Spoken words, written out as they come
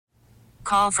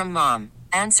call from mom.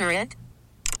 Answer it.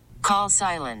 Call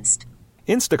silenced.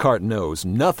 Instacart knows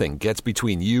nothing gets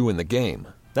between you and the game.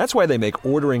 That's why they make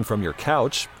ordering from your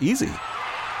couch easy.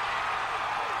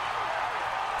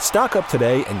 Stock up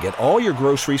today and get all your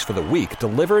groceries for the week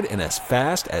delivered in as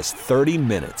fast as 30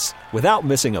 minutes without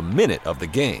missing a minute of the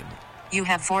game. You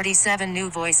have 47 new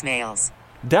voicemails.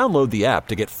 Download the app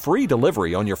to get free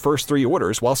delivery on your first 3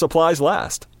 orders while supplies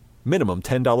last. Minimum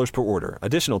 $10 per order.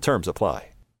 Additional terms apply.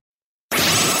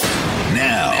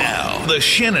 Now, the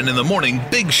Shannon in the Morning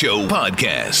Big Show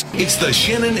podcast. It's the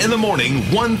Shannon in the Morning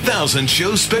 1000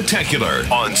 Show Spectacular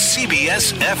on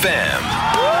CBS FM.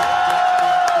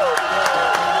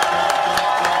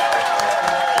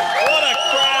 What a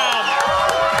crowd!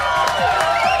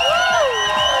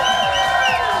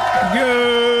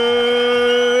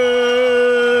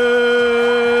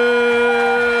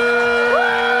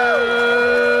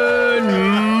 Good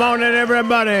morning,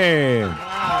 everybody.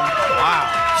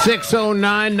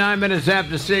 6:09, 9 minutes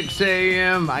after 6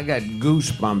 a.m. I got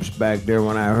goosebumps back there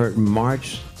when I heard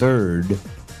March 3rd,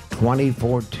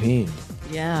 2014.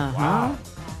 Yeah. Wow.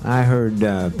 I heard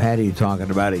Patty talking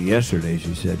about it yesterday.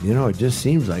 She said, it just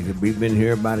seems like we've been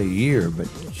here about a year, but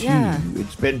gee,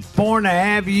 it's been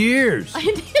 4.5 years.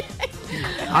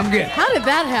 How did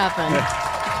that happen?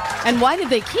 And why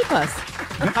did they keep us?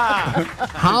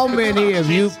 How many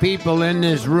of you people in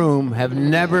this room have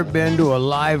never been to a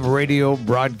live radio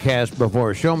broadcast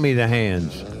before? Show me the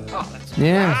hands.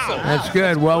 That's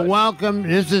good. Well, welcome.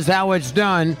 This is how it's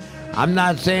done. I'm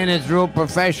not saying it's real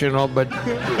professional, but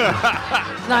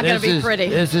it's not going to be pretty.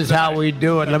 This is how we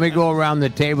do it. Let me go around the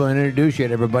table and introduce you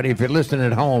to everybody. If you're listening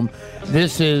at home,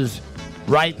 this is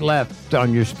right, left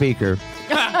on your speaker.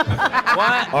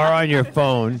 What? Or on your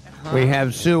phone. We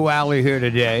have Sue Alley here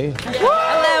today.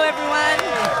 Hello, everyone.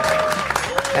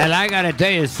 And I got to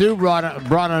tell you, Sue brought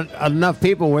enough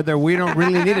people with her. We don't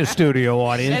really need a studio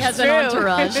audience. She has an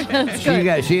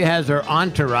entourage. She has her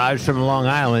entourage from Long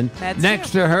Island. Next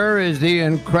to her is the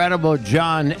incredible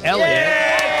John Elliott.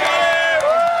 Yeah!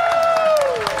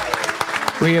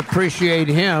 We appreciate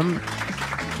him.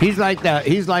 He's like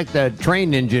the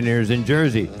train engineers in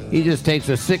Jersey. He just takes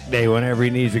a sick day whenever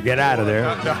he needs to get out of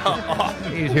there.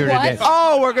 He's here today.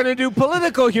 Oh, we're going to do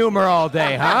political humor all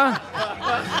day, huh?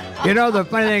 The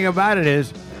funny thing about it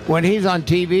is, when he's on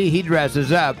TV, he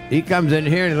dresses up. He comes in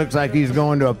here and it looks like he's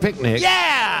going to a picnic.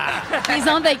 Yeah! He's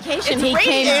on vacation.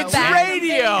 It's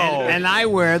radio! And I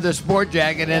wear the sport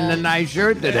jacket and the nice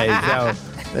shirt today, so...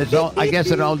 I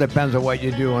guess it all depends on what you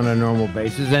do on a normal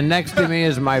basis. And next to me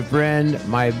is my friend,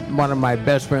 one of my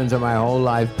best friends of my whole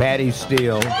life, Patty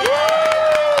Steele. Yeah,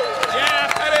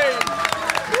 Patty!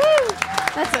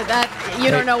 You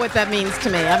don't know what that means to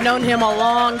me. I've known him a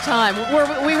long time.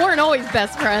 We weren't always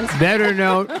best friends. Better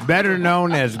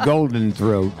known as Golden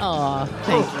Throat. Oh,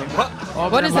 thank you.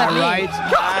 What does that mean? Right?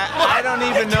 I don't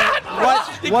even know.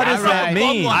 What does that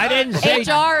mean? I didn't say...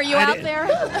 HR, are you out there?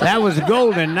 That was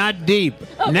golden, not deep.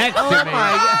 Next to me...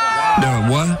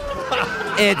 What?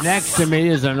 Next to me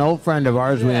is an old friend of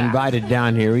ours we invited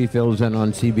down here. He fills in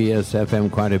on CBS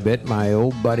FM quite a bit. My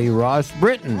old buddy, Ross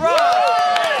Britton.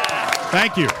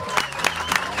 Thank you.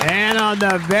 And on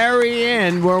the very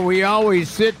end, where we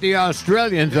always sit the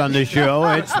Australians on the show,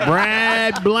 it's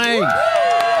Brad Blank.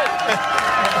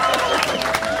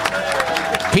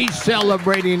 He's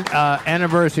celebrating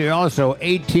anniversary also,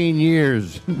 18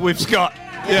 years. With Scott.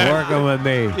 Working with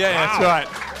me. Yeah, that's right.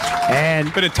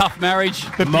 And been a tough marriage,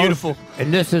 but beautiful.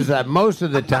 And this is most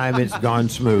of the time it's gone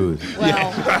smooth.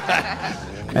 Well,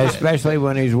 especially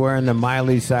when he's wearing the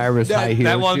Miley Cyrus high heel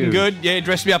That wasn't shoes. good. Yeah,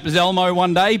 dressed me up as Elmo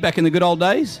one day back in the good old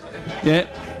days. Yeah.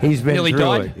 He's been Nearly through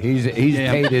died. it. He's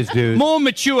paid his dues. More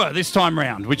mature this time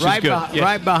round, which is good.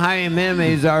 Right behind him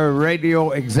is our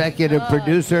radio executive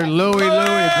producer, Louie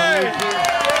Palucci.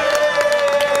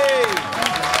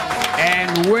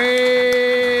 And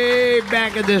way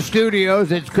back at the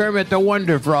studios, it's Kermit the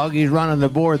Wonder Frog. He's running the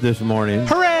board this morning.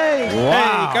 Hooray!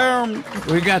 Wow. Hey,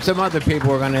 We've got some other people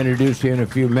we're going to introduce to you in a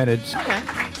few minutes. okay.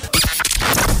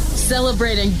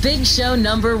 Celebrating Big Show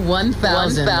number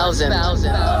 1000.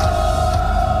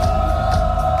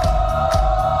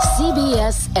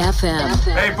 CBS FM.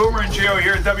 Hey, Boomer and Gio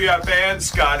here at WFAN.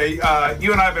 Scotty,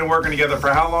 you and I have been working together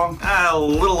for how long? A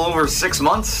little over 6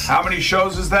 months. How many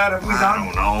shows is that have we done? I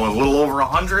don't know. A little over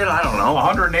 100. I don't know.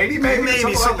 180 maybe?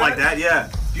 Maybe something like that, yeah.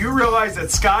 Do you realize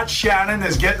that Scott Shannon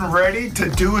is getting ready to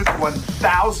do his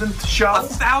 1,000th show?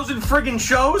 1,000 friggin'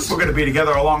 shows? We're going to be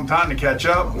together a long time to catch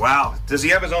up. Wow. Does he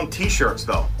have his own T-shirts,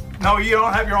 though? No, you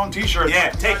don't have your own T-shirt.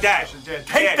 Yeah, take that.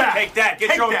 Take that.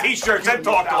 Get your own T-shirts and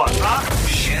talk to us, huh?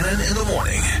 Shannon in the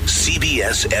Morning,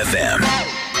 CBS FM.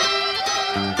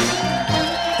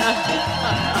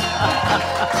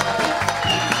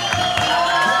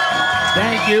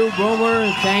 Thank you,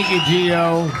 Boomer. Thank you,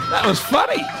 Gio. That was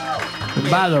funny. And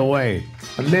by the way,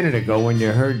 a minute ago when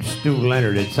you heard Stu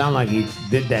Leonard, it sounded like he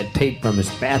did that tape from his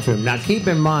bathroom. Now, keep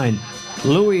in mind,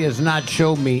 Louis has not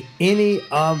showed me any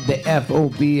of the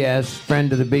FOBS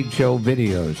Friend of the Big Show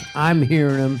videos. I'm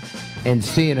hearing them and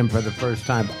seeing them for the first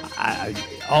time.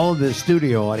 All of the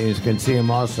studio audience can see them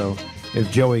also if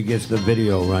Joey gets the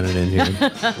video running in here.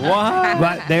 What?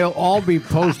 But they'll all be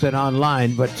posted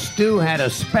online. But Stu had a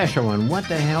special one. What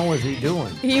the hell was he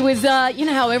doing? He was, you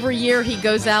know how every year he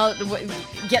goes out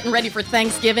getting ready for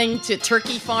Thanksgiving to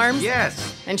turkey farms?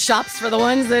 Yes. And shops for the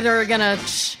ones that are going to...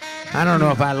 I don't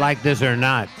know if I like this or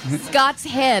not. Scott's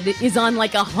head is on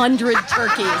like 100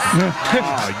 turkeys.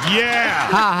 Oh, yeah.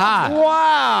 Ha ha.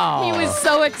 Wow. He was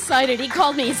so excited. He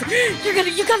called me. He said, you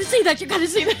got to see that. You got to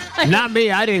see that. Not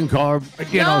me. I didn't call her.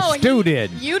 You know, Stu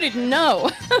did. You didn't know.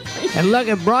 And look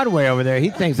at Broadway over there. He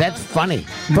thinks that's funny.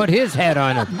 Put his head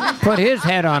on it. Put his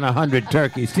head on 100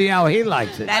 turkeys. See how he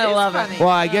likes it. I love it. Well,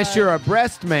 I guess you're a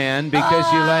breast man because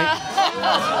you like...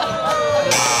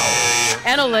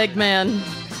 And a leg man.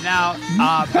 Now,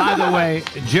 by the way,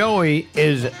 Joey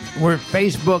we're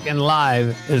Facebook and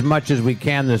live as much as we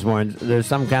can this morning. There's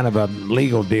some kind of a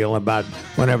legal deal about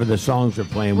whenever the songs are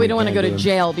playing. We don't want to go to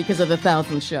jail because of the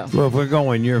 1,000th show. Well, if we're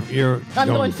going, you're I'm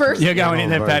going first. You're going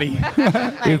in there, Patty.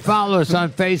 You follow us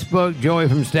on Facebook, Joey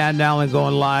from Staten Island,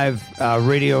 going live,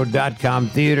 radio.com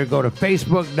theater. Go to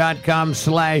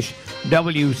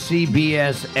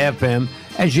facebook.com/WCBS-FM.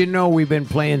 As you know, we've been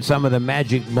playing some of the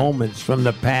magic moments from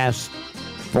the past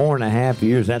 4.5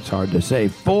 years. That's hard to say.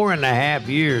 4.5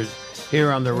 years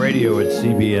here on the radio at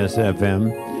CBS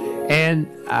FM. And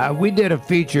we did a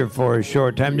feature for a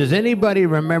short time. Does anybody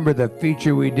remember the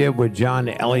feature we did with John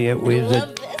Elliott? We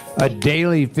did a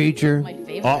daily feature. My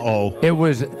favorite. Uh-oh. It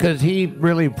was because he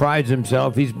really prides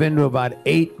himself. He's been to about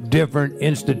 8 different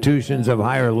institutions of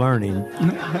higher learning.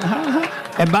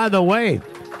 And by the way,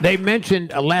 they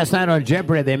mentioned last night on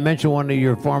Jeopardy, they mentioned one of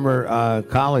your former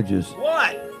colleges.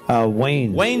 What?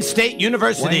 Wayne State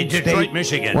University, Detroit,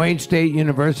 Michigan. Wayne State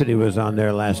University was on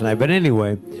there last night. But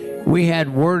anyway, we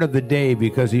had word of the day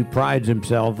because he prides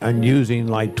himself on using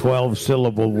like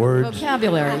 12-syllable words.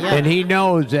 Vocabulary, yeah. And he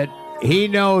knows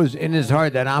in his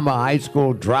heart that I'm a high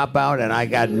school dropout and I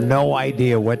got no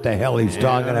idea what the hell he's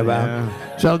talking about.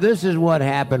 Yeah. So this is what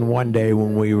happened one day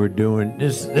when we were doing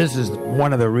this. This is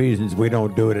one of the reasons we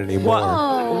don't do it anymore. Oh,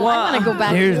 I want to go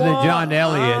back. Here's the John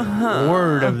Elliott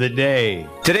word of the day.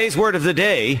 Today's word of the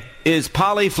day is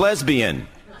polyflesbian.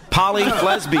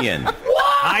 Polyflesbian. What?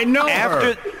 I know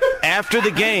her. After the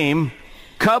game,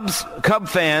 Cub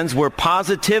fans were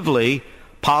positively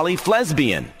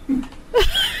polyflesbian.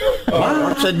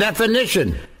 What's the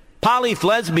definition?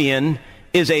 Polyflesbian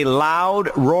is a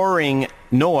loud roaring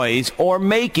noise or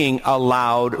making a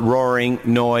loud roaring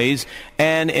noise,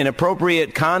 and in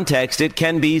appropriate context it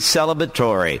can be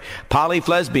celebratory.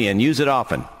 Polyflesbian, use it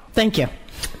often. Thank you.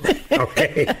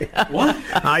 Okay. What?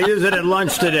 I use it at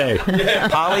lunch today.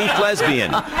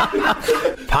 Polyflesbian.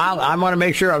 I want to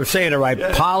make sure I'm saying it right.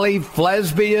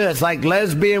 Polyflesbian. It's like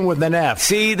lesbian with an F.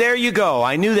 See, there you go.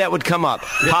 I knew that would come up.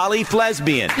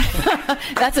 Polyflesbian.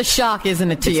 That's a shock,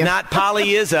 isn't it, to you? It's not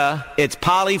polyiza. It's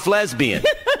polyflesbian.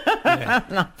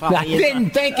 I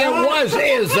didn't think it was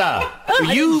Izza.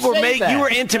 You were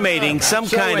intimating some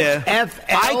kind of.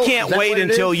 I can't wait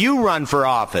until you run for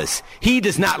office. He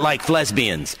does not like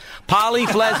lesbians.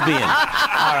 Polyflesbian.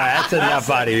 All right, that's enough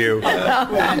out of you.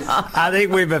 I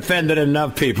think we've offended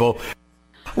enough people.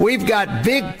 We've got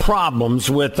big problems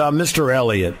with Mr.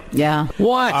 Elliott. Yeah.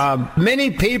 What?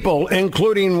 Many people,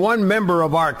 including one member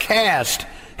of our cast,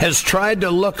 has tried to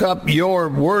look up your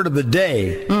word of the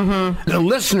day. Mm-hmm. The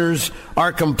listeners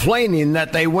are complaining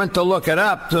that they went to look it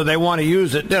up, so they want to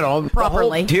use it,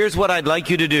 properly. Here's what I'd like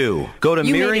you to do. Go to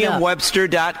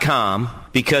Merriam-Webster.com,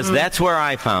 because that's where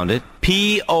I found it.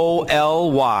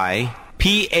 Polyphloi.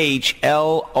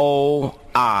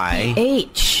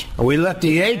 We left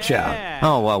the H out.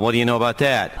 Oh, well, what do you know about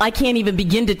that? I can't even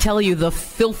begin to tell you the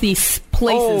filthy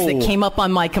places that came up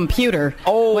on my computer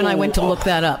when I went to look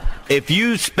that up. If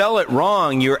you spell it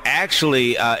wrong, you're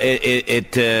actually,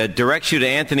 it directs you to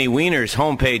Anthony Weiner's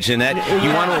homepage, and that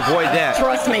you want to avoid that.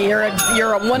 Trust me, you're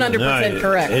 100%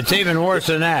 correct. It's even worse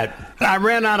than that. I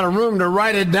ran out of room to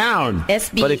write it down.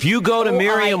 But if you go to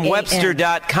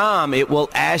Merriam-Webster.com, it will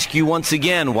ask you once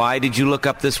again, why did you look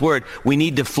up this word? We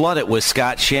need to flood it with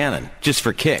Scott Shannon, just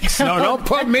for kicks. No, don't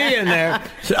put me in there.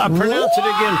 Pronounce it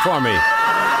again for me.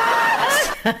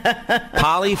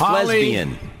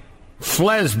 Polyflesbian.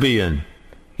 Flesbian.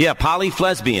 Yeah,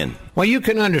 polyflesbian. Well, you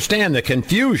can understand the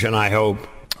confusion, I hope.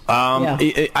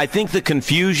 I think the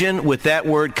confusion with that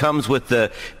word comes with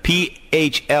the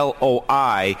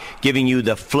PHLOI giving you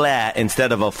the flat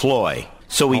instead of a floy.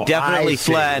 So we definitely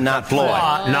flat, not floy.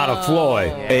 Not a floy.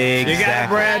 Exactly. You got it,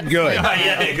 Brad? Good.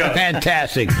 Yeah, good.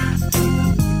 Fantastic.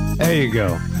 There you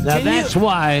go. Now that's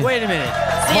why. Wait a minute.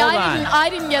 See, I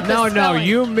didn't get the spelling. No,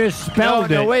 you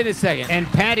misspelled it. No, wait a second. And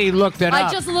Patty looked it up.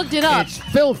 I just looked it up. It's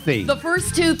filthy. The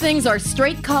first two things are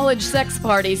straight college sex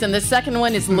parties, and the second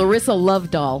one is Larissa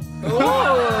Lovedoll.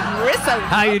 Larissa.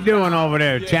 How you doing over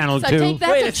there, Channel 2? So take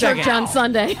that Wait to a church second. on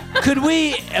Sunday. Could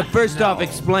we first off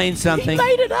explain something? He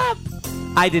made it up.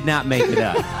 I did not make it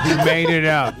up. You made it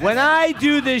up. When I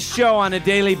do this show on a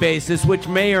daily basis, which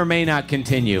may or may not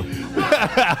continue,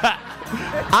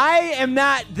 I am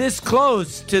not this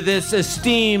close to this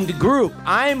esteemed group.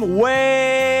 I'm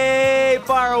way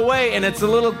far away, and it's a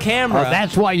little camera. Oh,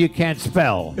 that's why you can't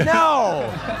spell. No!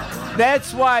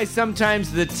 That's why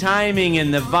sometimes the timing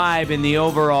and the vibe and the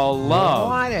overall love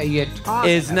What are you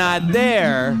talking is not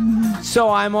there. So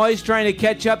I'm always trying to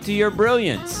catch up to your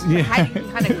brilliance. Kind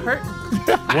of curtain.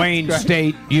 Wayne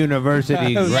State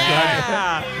University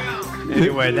grad.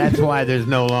 Anyway, that's why there's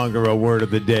no longer a word of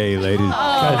the day, ladies.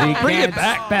 Because he Bring it can't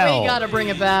back. spell. We got to bring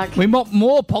it back. We want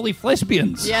more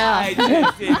polyflesbians. Yeah.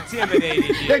 Just intimidated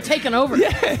you. They're taking over.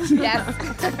 Yes.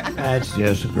 That's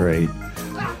just great.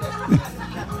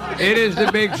 It is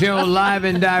the Big Show live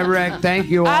and direct. Thank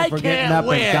you all for getting up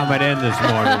and coming in this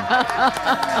morning.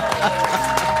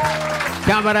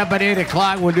 Coming up at 8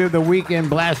 o'clock, we'll do the weekend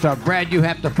blast off. Brad, you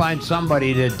have to find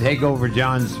somebody to take over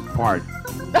John's part.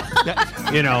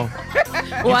 You know.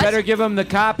 You better give him the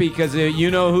copy because you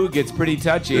know who gets pretty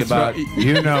touchy about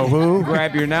You know who.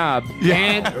 grab your knob.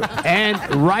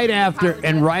 And right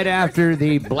after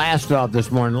the blast off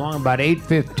this morning, along about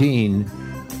 8:15,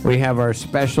 we have our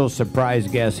special surprise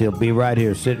guest. He'll be right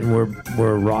here sitting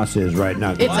where Ross is right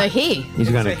now. It's a he. He's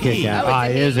going to kick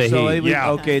out. It is a So he.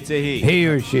 okay, it's a he. He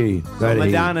or she. So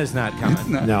Madonna's not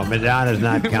coming. No, Madonna's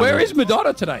not coming. Where is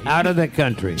Madonna today? Out of the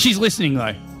country. She's listening,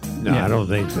 though. No, I don't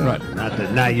think so. Right.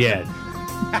 Not yet.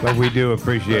 But we do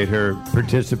appreciate her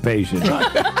participation.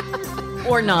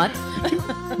 Or not.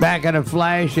 Back in a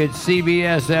flash at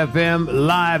CBS FM,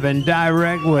 live and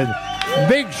direct with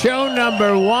Big Show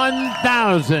number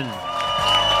 1000.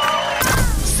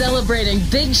 Celebrating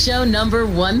Big Show number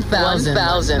 1000.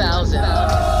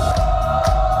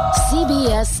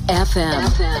 CBS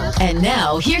FM. And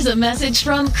now, here's a message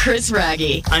from Chris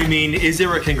Raggy. I mean, is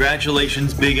there a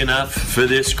congratulations big enough for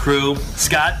this crew?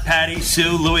 Scott, Patty,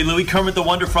 Sue, Louie, Kermit the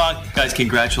Wonder Frog. Guys,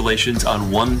 congratulations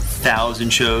on 1,000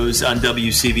 shows on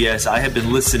WCBS. I have been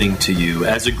listening to you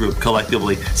as a group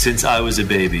collectively since I was a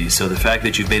baby. So the fact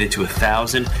that you've made it to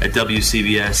 1,000 at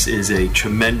WCBS is a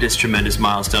tremendous, tremendous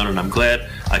milestone, and I'm glad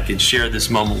I can share this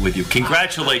moment with you.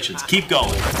 Congratulations. Keep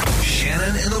going.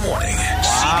 Shannon in the morning.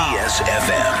 CBS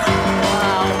FM.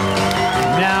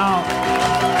 Now,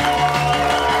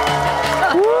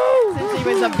 Since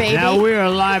he was a baby. now we are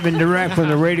live and direct from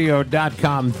the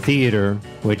radio.com theater,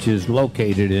 which is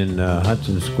located in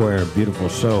Hudson Square, beautiful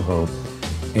Soho.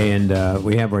 And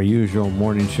we have our usual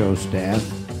morning show staff,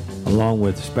 along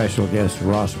with special guest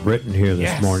Ross Britton here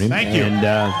this morning. Thank you. And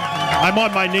I'm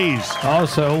on my knees.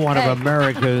 also one of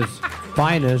America's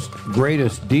finest,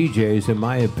 greatest DJs, in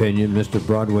my opinion, Mr.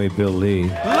 Broadway Bill Lee.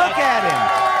 Look at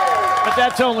him. But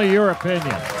that's only your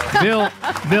opinion. Bill,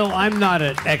 I'm not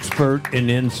an expert in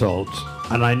insults,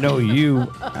 and I know you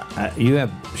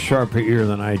have sharper ear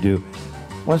than I do.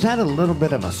 Was that a little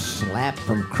bit of a slap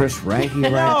from Chris Raggy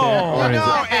right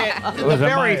there? Or The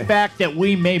very fact that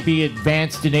we may be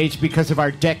advanced in age because of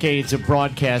our decades of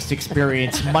broadcast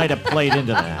experience might have played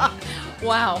into that.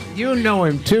 Wow. You know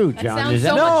him too, John. Is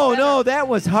that No, that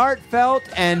was heartfelt,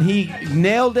 and he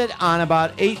nailed it on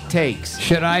about 8 takes.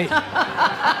 Should I?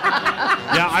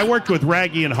 Yeah, I worked with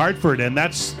Raggy in Hartford, and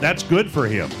that's good for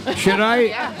him. Should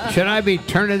I be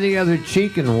turning the other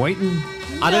cheek and waiting?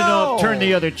 I don't know if turn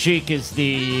the other cheek is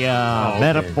the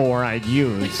metaphor I'd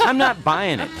use. I'm not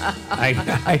buying it.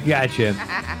 I got you.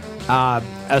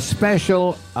 A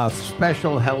special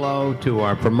hello to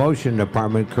our promotion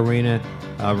department, Karina,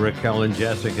 Raquel, and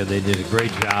Jessica. They did a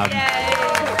great job. Yay.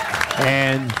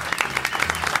 And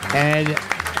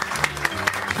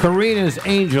Karina's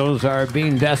angels are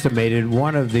being decimated.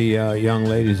 One of the young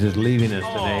ladies is leaving us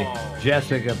today.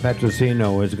 Jessica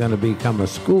Petrosino is going to become a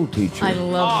school teacher. I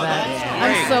love that.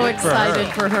 I'm so excited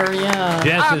for her, yeah.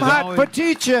 Jess I'm hot for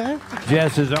teacher.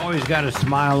 Jess has always got a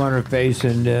smile on her face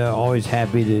and always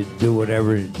happy to do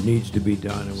whatever needs to be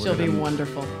done. And She'll be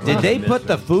wonderful. Did they put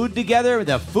the food together?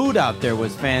 The food out there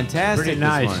was fantastic. Pretty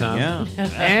nice, this morning. huh?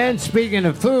 And speaking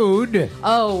of food,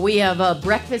 we have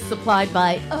breakfast supplied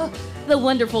by the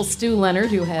wonderful Stu Leonard,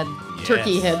 who had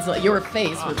turkey heads like your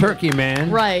face. Turkey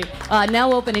Man. Right.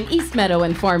 Now open in East Meadow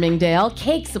and Farmingdale.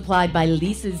 Cake supplied by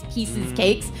Lisa's Pieces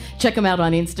Cakes. Check them out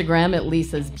on Instagram at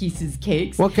Lisa's Pieces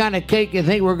Cakes. What kind of cake you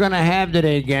think we're going to have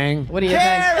today, gang? What do you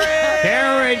think?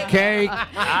 Carrot cake.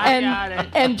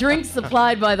 And drinks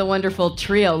supplied by the wonderful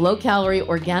Trio. Low-calorie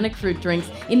organic fruit drinks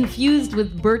infused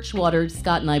with birch water.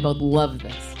 Scott and I both love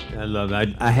this. I love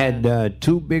it. I had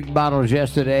 2 big bottles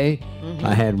yesterday. Mm-hmm.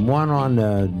 I had one on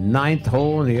the 9th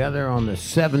hole and the other on the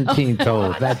 17th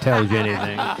hole, if that tells you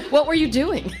anything. What were you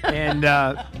doing? And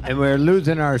we're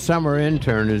losing our summer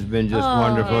intern, who's been just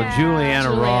wonderful. Yeah.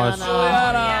 Juliana Ross.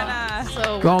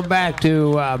 Going back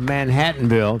to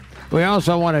Manhattanville. We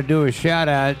also want to do a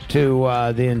shout-out to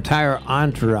the entire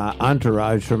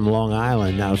entourage from Long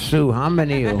Island. Now, Sue,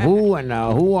 who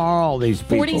are all these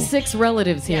people? 46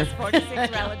 relatives here. Yes,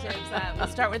 46 relatives. We'll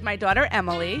start with my daughter,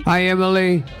 Emily. Hi,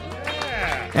 Emily.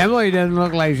 Emily doesn't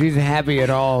look like she's happy at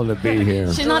all to be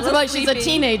here. She's not supposed. She's a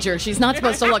teenager. She's not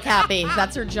supposed to look happy.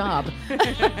 That's her job.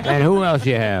 And who else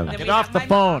you have? Get off the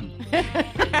phone.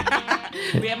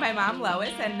 We have my mom,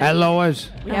 Lois, and Hi, Lois.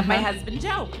 we have my husband,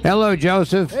 Joe. Hello,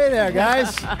 Joseph. Hey there,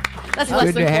 guys. That's less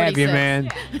Good than to have you, 46. man.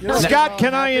 Scott,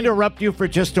 can I interrupt you for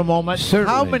just a moment?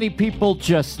 Certainly. How many people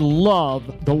just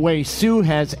love the way Sue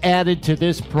has added to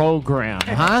this program?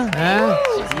 Huh?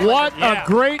 What a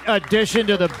great addition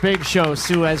to the big show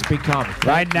Sue has become.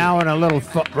 Right now in a little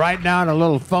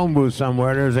phone booth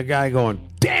somewhere, there's a guy going,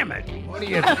 "Damn it! What are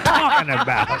you talking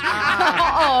about?"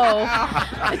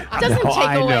 It doesn't take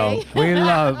I away. know.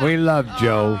 We love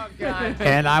Joe.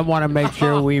 And I want to make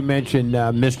sure we mention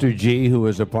Mr. G, who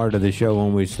was a part of the show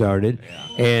when we started,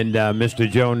 and Mr.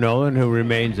 Joe Nolan, who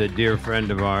remains a dear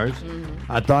friend of ours.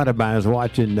 I thought about it. I was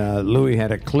watching, Louis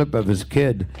had a clip of his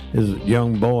kid, his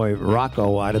young boy,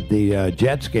 Rocco, out at the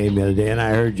Jets game the other day, and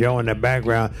I heard Joe in the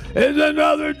background, "It's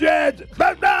another Jets!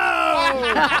 But no!"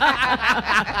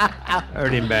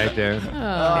 Heard him back there.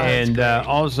 And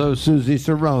also Susie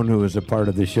Cerrone, who was a part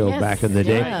of the show back in the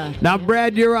day. Yeah. Now,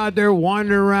 Brad, you're out there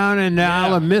wandering around in the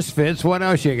Isle of Misfits. What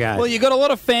else you got? Well, you got a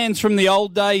lot of fans from the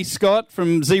old days, Scott,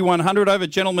 from Z100. Over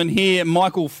gentleman here,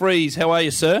 Michael Freeze. How are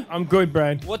you, sir? I'm good,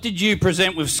 Brad. What did you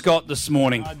present with Scott this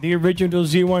morning? The original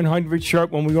Z100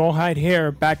 shirt when we all had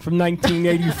hair back from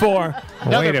 1984.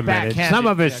 Wait a minute. Some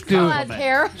of us still have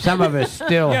Yeah, some of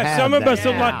us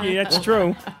are lucky. That's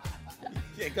true.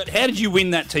 Yeah, good. How did you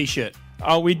win that T-shirt?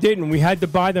 Oh, we didn't. We had to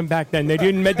buy them back then. They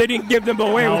didn't give them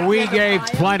away. No, we gave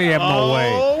plenty of them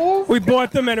away. We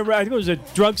bought them at I think it was a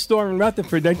drugstore in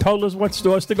Rutherford. They told us what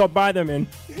stores to go buy them in.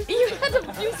 You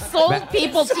sold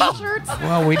people T-shirts?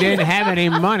 Well, we didn't have any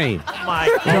money.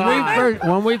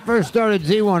 When we first started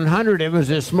Z100, it was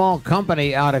a small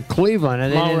company out of Cleveland,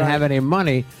 and they didn't have any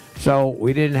money. So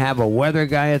we didn't have a weather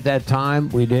guy at that time.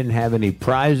 We didn't have any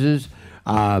prizes.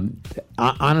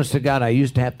 Honest to God, I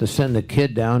used to have to send the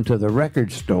kid down to the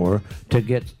record store to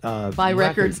get buy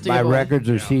records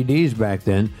or CDs back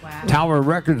then. Wow. Tower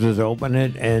Records was open,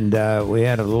 and we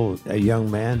had a young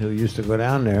man who used to go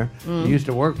down there. He used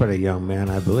to work for a young man,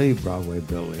 I believe, Broadway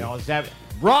Billy. Is that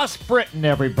Ross Britton,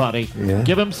 everybody? Yeah.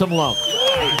 Give him some love.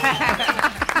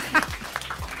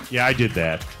 Yeah, I did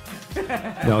that.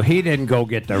 No, he didn't go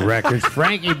get the records.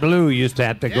 Frankie Blue used to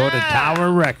have to go to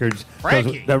Tower Records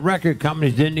because the record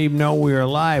companies didn't even know we were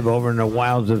alive over in the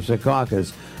wilds of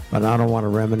Secaucus. But I don't want to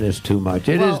reminisce too much.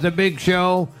 It is the big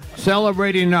show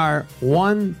celebrating our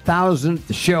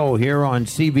 1,000th show here on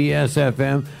CBS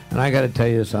FM. And I got to tell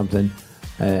you something.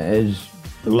 As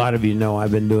a lot of you know,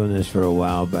 I've been doing this for a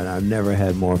while, but I've never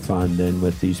had more fun than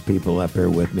with these people up here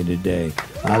with me today.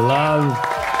 I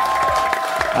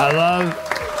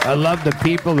love the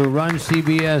people who run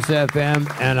CBS FM,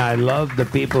 and I love the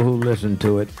people who listen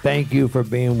to it. Thank you for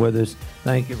being with us.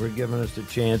 Thank you for giving us the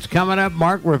chance. Coming up,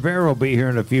 Mark Rivera will be here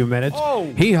in a few minutes.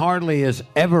 Oh. He hardly is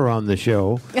ever on the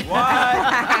show. What?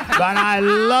 But I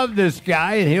love this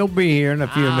guy, and he'll be here in a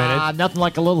few minutes. Nothing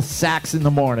like a little sax in the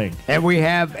morning. And we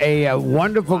have a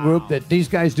wonderful group that these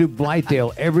guys do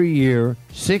Blythedale every year,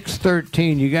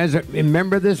 613. You guys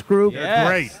remember this group? Yes.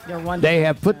 Great. They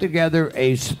have put together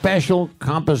a special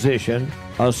composition,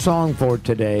 a song for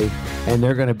today, and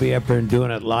they're going to be up here and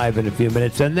doing it live in a few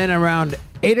minutes. And then around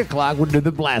 8 o'clock, we'll do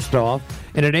the blast-off.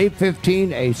 And at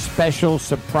 8:15, a special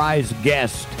surprise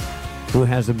guest who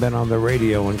hasn't been on the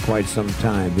radio in quite some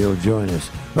time. He'll join us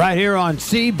right here on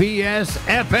CBS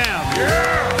FM.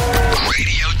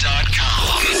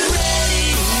 Radio.com.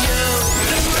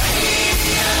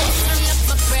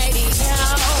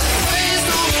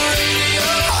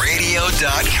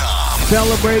 Radio.com.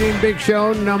 Celebrating Big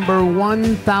Show number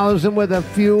 1,000 with a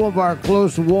few of our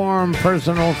close, warm,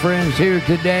 personal friends here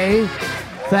today.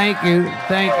 Thank you.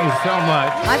 Thank you so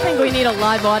much. I think we need a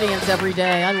live audience every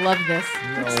day. I love this.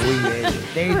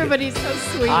 Everybody's so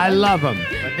sweet. I love them,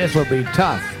 but this will be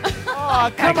tough.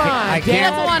 Oh, come on. I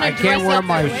can't wear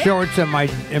my shorts and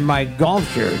my golf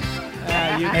shirt.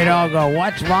 They'd all go,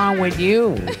 "What's wrong with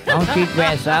you? Don't you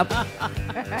dress up?" I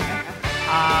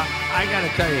got to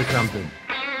tell you something.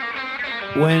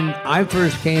 When I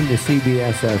first came to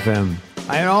CBS FM,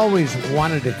 I had always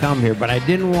wanted to come here, but I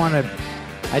didn't want it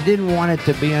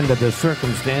to be under the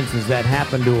circumstances that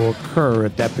happened to occur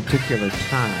at that particular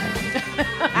time.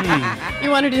 You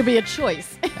wanted it to be a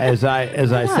choice. As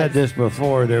I said this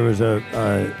before, there was a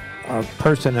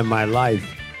person in my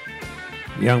life,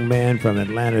 young man from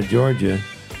Atlanta, Georgia,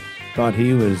 thought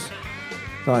he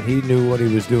knew what he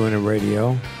was doing in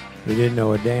radio. He didn't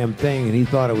know a damn thing, and he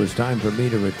thought it was time for me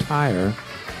to retire.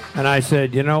 And I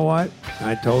said, you know what?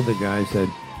 I told the guy, I said,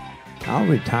 I'll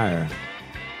retire,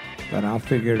 but I'll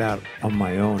figure it out on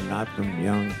my own, not from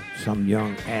some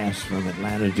young ass from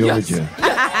Atlanta, Georgia.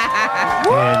 Yes.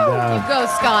 And, go,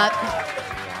 Scott.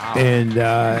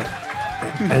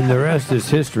 And the rest is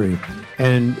history.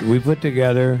 And we put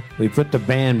the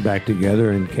band back together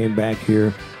and came back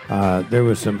here. There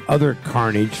was some other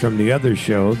carnage from the other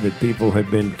show that people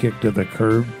had been kicked to the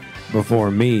curb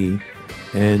before me.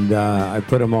 And I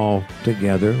put them all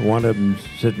together. One of them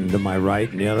sitting to my right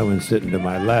and the other one sitting to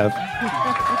my left.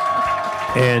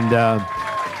 And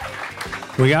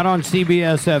we got on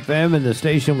CBS FM, and the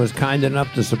station was kind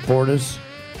enough to support us.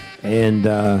 And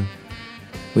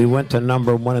we went to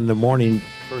number one in the morning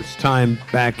first time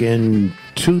back in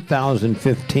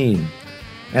 2015.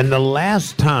 And the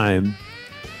last time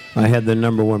I had the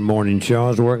number one morning show, I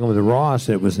was working with Ross.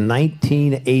 It was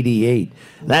 1988.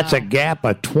 That's a gap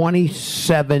of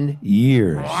 27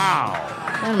 years. Wow.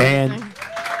 And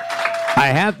I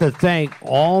have to thank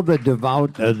all the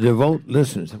devout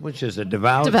listeners, which is a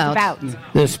devout.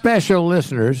 The special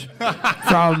listeners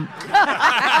from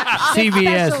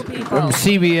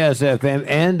CBS FM,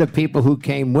 and the people who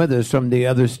came with us from the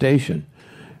other station.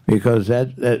 Because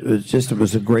it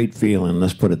was a great feeling.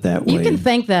 Let's put it that way. You can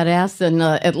thank that ass in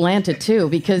Atlanta too,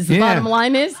 because the bottom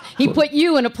line is he put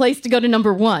you in a place to go to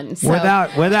number one. So. Without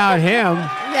him,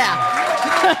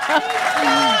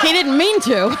 he didn't mean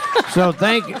to. So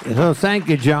thank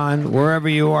you, John. Wherever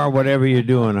you are, whatever you're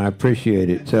doing, I appreciate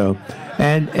it. So,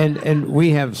 and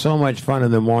we have so much fun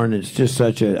in the morning. It's just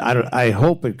such I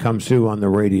hope it comes through on the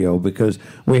radio, because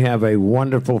we have a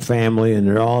wonderful family, and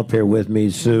they're all up here with me,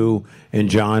 Sue and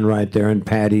John right there, and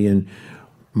Patty, and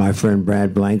my friend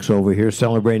Brad Blank's over here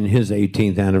celebrating his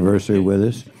 18th anniversary with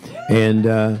us, and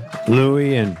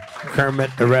Louie and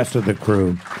Kermit, the rest of the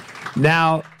crew.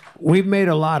 Now, we've made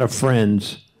a lot of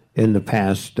friends in the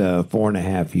past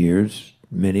 4.5 years,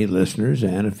 many listeners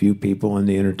and a few people in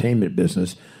the entertainment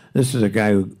business. This is a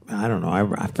guy who, I don't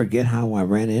know, I forget how I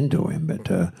ran into him,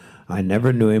 but I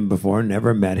never knew him before,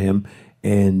 never met him.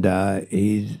 And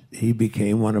he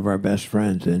became one of our best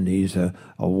friends, and he's a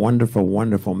wonderful,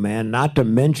 wonderful man, not to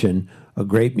mention a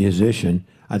great musician.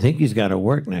 I think he's got to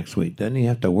work next week. Doesn't he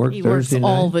have to work Thursday night?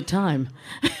 He works all the time.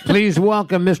 Please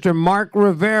welcome Mr. Mark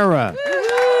Rivera.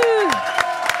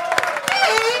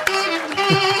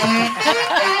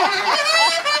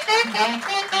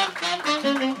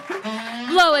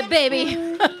 Blow it, baby.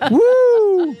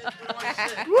 Woo!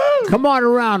 Come on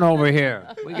around over here.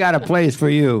 We got a place for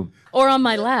you. Or on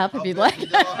my lap, if you'd like.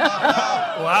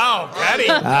 Wow, Patty.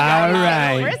 All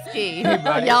right. Risky.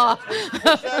 Yeah.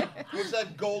 Was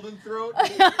that Golden Throat?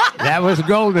 That was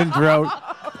Golden Throat.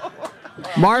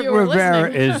 Mark You were Rivera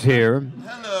listening. is here.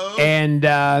 Hello. And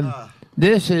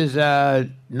this is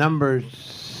number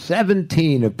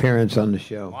 17 appearance on the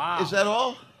show. Wow. Is that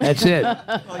all? That's it.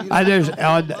 You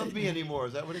don't love me anymore.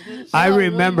 Is that what it is? I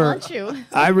remember. want you.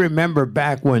 I remember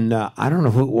back when I don't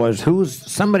know who it was.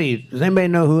 Does anybody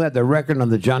know who had the record on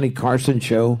the Johnny Carson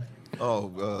show?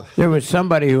 Oh, There was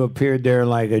somebody who appeared there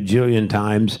like a jillion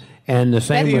times, and the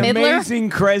same The with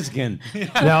amazing Kreskin.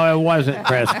 No, it wasn't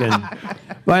Kreskin.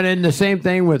 But in the same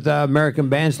thing with American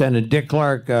Bandstand, and Dick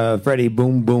Clark, Freddie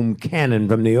Boom Boom Cannon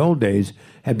from the old days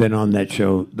have been on that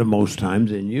show the most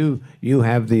times, and you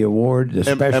have the award, the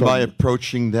special. Am I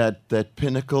approaching that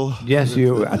pinnacle? Yes,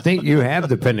 you. I think you have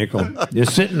the pinnacle. You're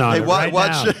sitting on it right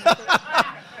now.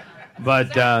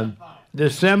 But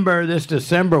This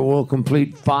December will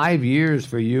complete 5 years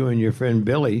for you and your friend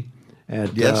Billy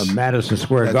at Madison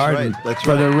Square Garden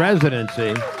for the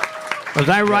residency. Was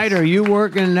I right? Are you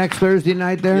working next Thursday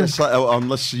night there? Yes,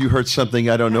 unless you heard something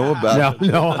I don't know about.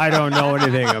 No, I don't know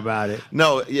anything about it.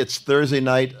 No, it's Thursday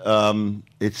night.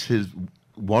 It's his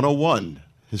 101.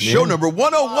 His show number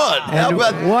 101.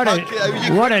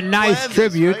 And what a nice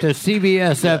tribute to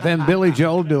CBS FM. Billy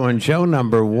Joel doing show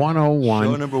number 101.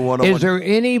 Show number 101. Is there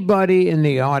anybody in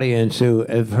the audience who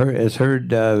has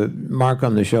heard Mark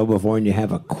on the show before and you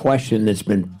have a question that's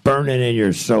been burning in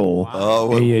your soul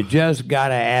and you just got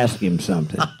to ask him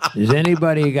something? Has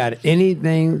anybody got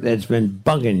anything that's been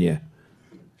bugging you?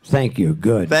 Thank you.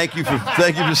 Good. Thank you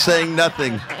for saying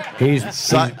nothing. He's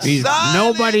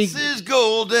nobody is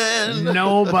golden.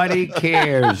 Nobody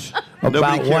cares about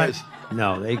Nobody cares. what.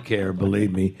 No, they care.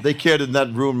 Believe me. They care to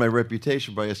not ruin my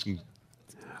reputation by asking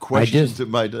questions that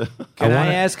might. Can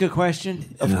I ask a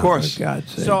question? Of course. For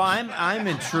God's sake. So I'm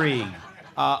intrigued.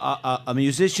 A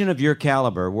musician of your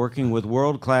caliber, working with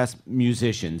world-class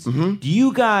musicians. Mm-hmm. Do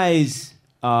you guys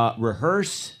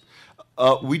rehearse?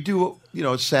 We do,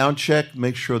 sound check.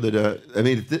 Make sure that.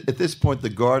 At this point, the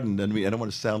Garden. I don't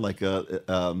want to sound like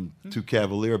too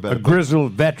cavalier about a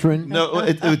grizzled veteran. No,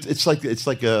 it's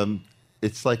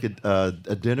like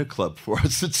a dinner club for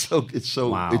us. It's so.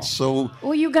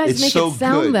 Well, you guys make it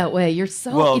sound good. that way. You're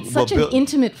so. It's such an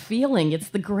intimate feeling. It's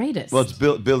the greatest. Well, it's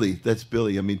Billy. That's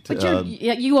Billy. I mean, but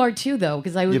you are too, though,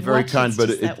 because I would. You're very watch kind,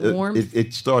 but that warmth.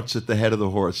 it starts at the head of the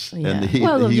horse. Yeah. And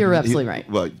you're absolutely right.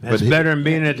 Well, that's better than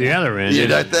being at the other end. Yeah,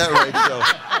 not that right. So,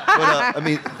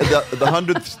 but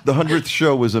the 100th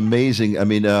show was amazing. I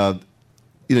mean.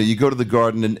 You go to the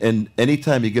Garden, and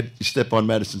anytime you step on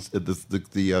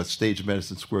the stage of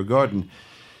Madison Square Garden,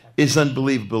 it's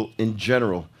unbelievable in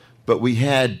general. But we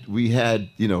had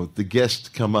the guests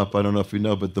come up. I don't know if you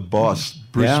know, but the boss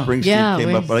Bruce Springsteen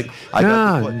came up.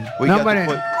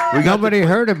 Nobody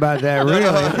heard about that. Really?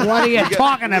 What are you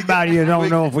talking about? You don't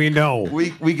know if we know.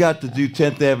 We got to do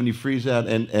 10th Avenue Freeze Out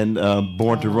and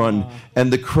Born to Run,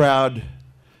 and the crowd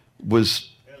was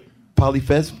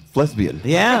polyphlesbian.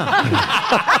 Yeah.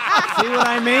 See what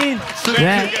I mean?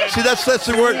 See, that's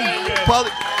the word.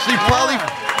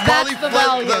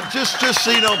 Just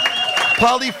so you know,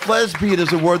 polyphlesbian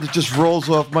is a word that just rolls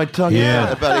off my tongue. Yeah.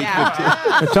 About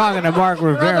 8:15. We're talking to Mark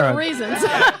Rivera. For other reasons.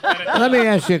 Let me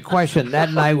ask you a question.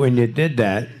 That night when you did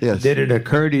that, did it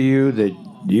occur to you that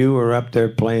you were up there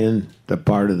playing the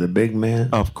part of the big man?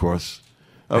 Of course.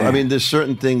 I mean, there's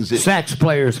certain things that sax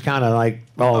players kind of like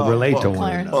relate to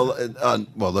one another.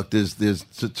 Well, look, there's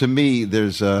to me,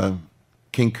 there's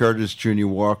King Curtis, Junior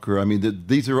Walker. I mean,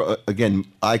 these are again.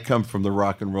 I come from the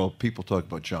rock and roll. People talk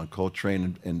about John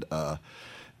Coltrane and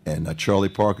Charlie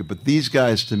Parker, but these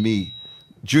guys, to me,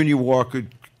 Junior Walker,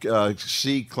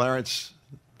 Clarence.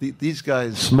 These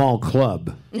guys. Small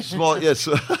club. Small, yes.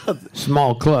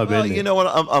 Small club. Well, isn't it? you know what?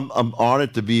 I'm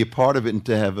honored to be a part of it and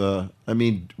to have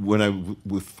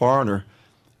with Foreigner,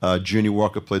 Junior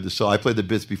Walker played the solo. I played the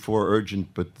bits before Urgent,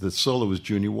 but the solo was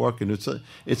Junior Walker, and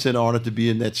it's an honor to be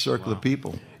in that circle of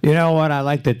people. You know what? I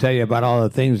like to tell you about all the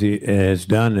things he has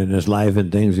done in his life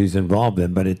and things he's involved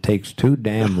in, but it takes too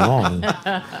damn long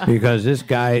because this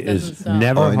guy is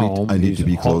never home. I need to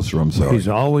be closer. I'm sorry. He's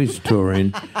always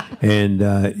touring, and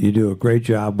you do a great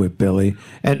job with Billy.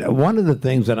 And one of the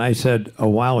things that I said a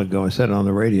while ago, I said it on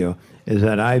the radio, is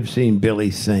that I've seen Billy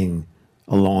sing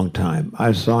a long time.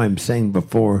 I saw him sing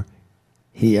before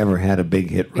he ever had a big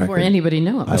hit record. Before anybody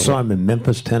knew him. I saw him in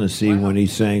Memphis, Tennessee when he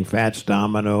sang Fats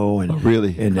Domino and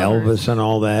Elvis and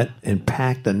all that and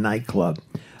packed a nightclub.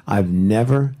 I've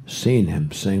never seen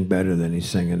him sing better than he's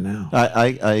singing now.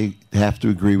 I have to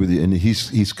agree with you, and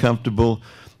he's comfortable.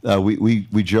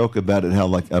 We joke about it how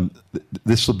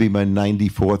this will be my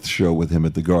 94th show with him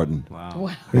at the Garden.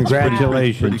 Wow.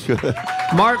 Congratulations. Pretty good.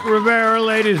 Mark Rivera,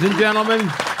 ladies and gentlemen,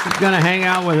 he's going to hang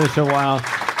out with us a while.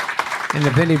 And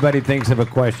if anybody thinks of a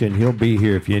question, he'll be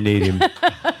here if you need him.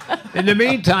 In the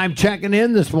meantime, checking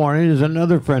in this morning is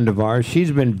another friend of ours.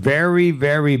 She's been very,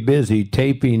 very busy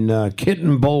taping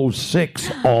Kitten Bowl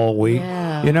 6 all week.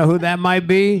 Yeah. You know who that might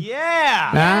be?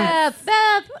 Yeah. Huh?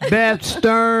 Beth. Beth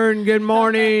Stern, good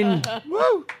morning.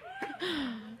 Woo.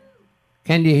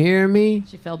 Can you hear me?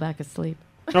 She fell back asleep.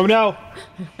 Oh, no.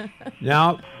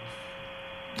 No.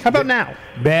 How about now?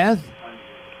 Beth?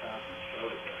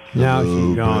 Now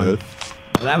she's gone.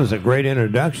 Well, that was a great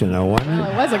introduction, though, wasn't it?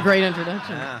 Oh, it was a great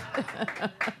introduction.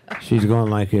 She's going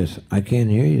like this. I can't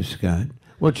hear you, Scott.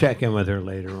 We'll check in with her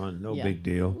later on. No big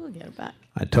deal. We'll get her back.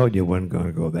 I told you it wasn't going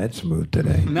to go that smooth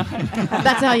today.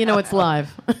 That's how you know it's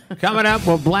live. Coming up,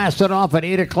 we'll blast it off at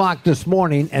 8 o'clock this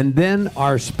morning, and then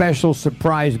our special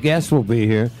surprise guest will be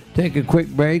here. Take a quick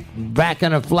break. Back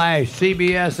in a flash.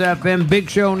 CBS FM Big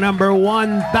Show number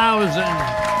 1000.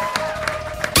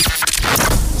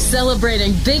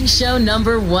 Celebrating Big Show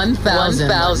number 1000.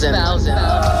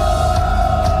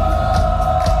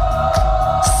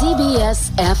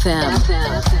 CBS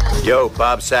FM. Yo,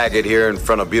 Bob Saget here in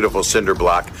front of beautiful Cinder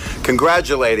Block,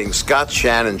 congratulating Scott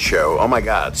Shannon show. Oh my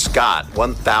God, Scott,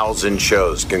 1,000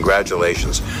 shows.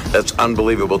 Congratulations. That's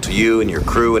unbelievable to you and your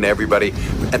crew and everybody.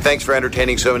 And thanks for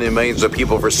entertaining so many millions of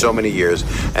people for so many years.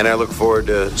 And I look forward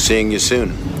to seeing you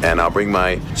soon. And I'll bring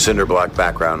my Cinder Block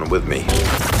background with me.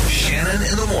 Shannon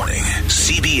in the morning,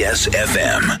 CBS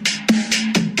FM.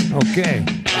 Okay.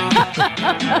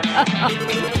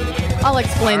 I'll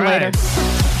explain later.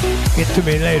 Get to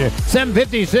me later.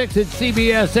 7:56 at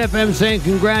CBS FM saying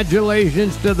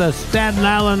congratulations to the Staten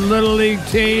Island Little League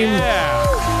team.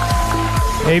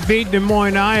 Yeah. They beat Des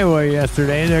Moines, Iowa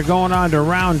yesterday, and they're going on to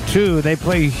round 2. They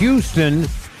play Houston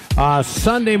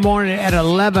Sunday morning at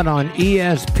 11 on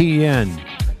ESPN.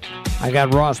 I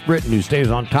got Ross Britton, who stays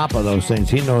on top of those things.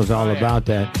 He knows all about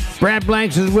that. Brad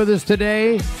Blanks is with us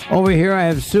today. Over here I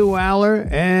have Sue Aller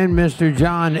and Mr.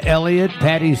 John Elliott.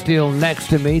 Patty Steele next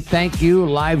to me. Thank you,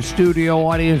 live studio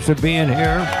audience, for being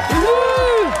here.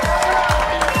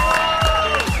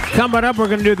 Coming up, we're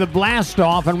going to do the blast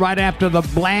off, and right after the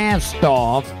blast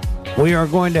off, we are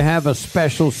going to have a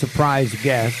special surprise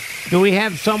guest. Do we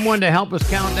have someone to help us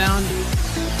count down?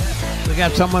 We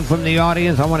got someone from the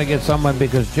audience. I want to get someone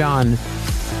because John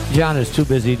is too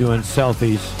busy doing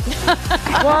selfies.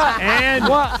 What? And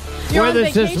what? With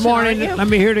us this morning, let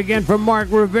me hear it again from Mark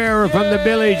Rivera from the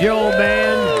Billy Joel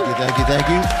Band. Thank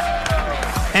you.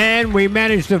 And we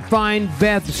managed to find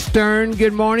Beth Stern.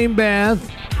 Good morning, Beth.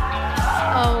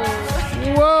 Oh.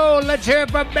 Whoa, let's hear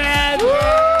it for Beth.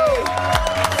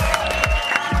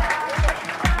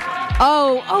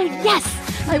 Oh, yes.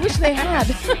 I wish they had.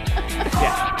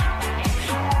 Yeah.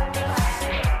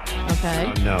 Okay.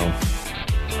 Oh, no.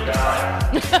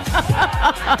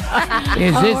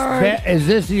 Is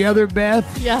this the other Beth?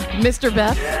 Yeah, Mr.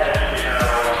 Beth.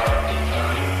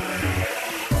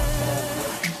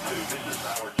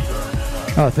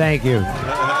 Oh, thank you.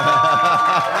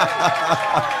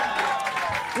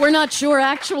 We're not sure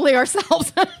actually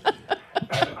ourselves.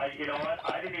 You know what?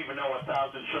 I didn't even know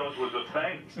 1,000 shows was a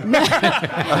thing.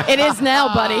 It is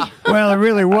now, buddy. Well, it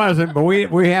really wasn't, but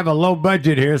we have a low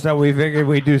budget here, so we figured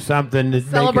we'd do something to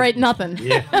celebrate nothing.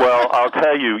 Yeah. Well, I'll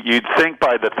tell you, you'd think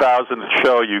by the 1,000th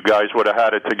show you guys would have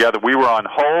had it together. We were on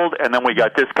hold, and then we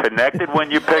got disconnected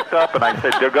when you picked up, and I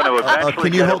said they're going to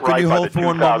eventually get it right by the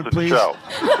 2,000th show.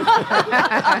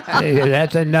 Yeah,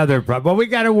 that's another problem. But we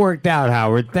got it worked out,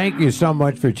 Howard. Thank you so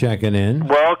much for checking in.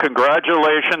 Well,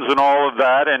 congratulations and all of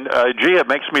that. And, gee, it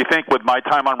makes me think with my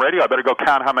time on radio, I better go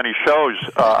count how many shows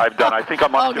I've done. I think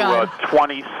I'm up to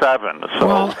 27.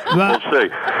 So we'll see.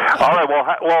 All right.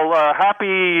 Well,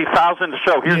 happy 1,000th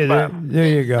show. Here's Beth. There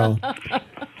you go.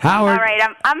 Howard. All right,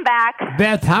 I'm back.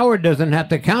 Beth, Howard doesn't have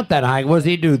to count that high. Was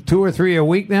he do 2 or 3 a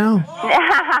week now?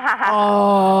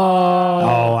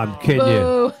 Oh, I'm kidding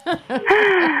you.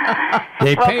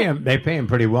 They pay him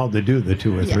pretty well to do the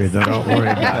 2 or 3, though. Don't worry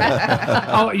about it.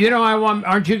 Oh, you know,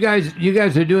 aren't you guys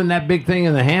are doing that big thing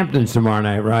in the Hamptons tomorrow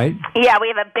night, right? Yeah, we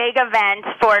have a big event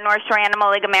for North Shore Animal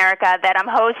League America that I'm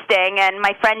hosting, and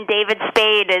my friend David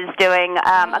Spade is doing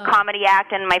a comedy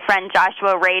act, and my friend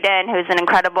Joshua Radin, who's an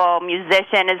incredible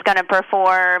musician, is going to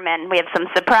perform, and we have some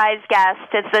surprise guests.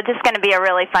 It's just going to be a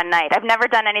really fun night. I've never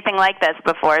done anything like this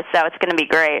before, so it's going to be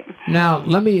great. Now,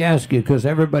 let me ask you, because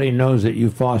everybody knows that you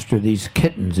foster these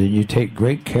kittens and you take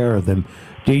great care of them.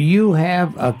 Do you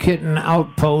have a kitten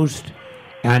outpost?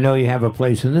 I know you have a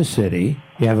place in the city,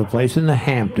 you have a place in the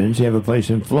Hamptons, you have a place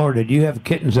in Florida. Do you have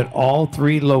kittens at all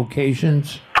 3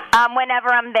 locations? Whenever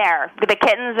I'm there, the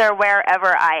kittens are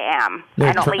wherever I am.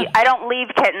 I don't leave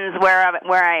kittens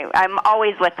I'm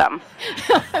always with them.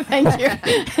 Thank you.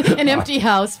 An empty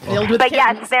house filled with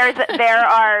kittens. But yes,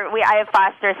 I have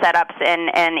foster setups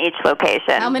in each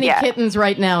location. How many kittens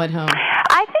right now at home?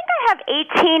 I think I have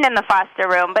 18 in the foster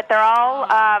room, but they're all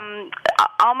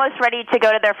almost ready to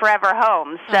go to their forever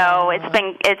homes. So it's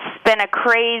been a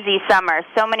crazy summer.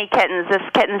 So many kittens. This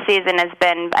kitten season has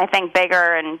been, I think,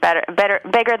 bigger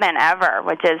than ever,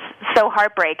 which is so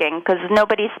heartbreaking because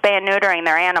nobody's spay and neutering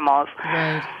their animals.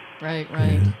 Right. Right.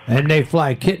 And they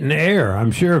fly kitten air,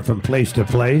 I'm sure, from place to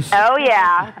place. Oh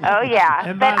yeah.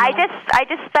 But I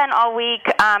just spent all week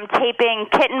taping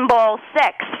Kitten Bowl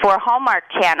 6 for Hallmark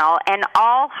Channel, and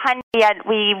I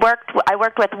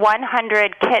worked with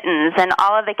 100 kittens, and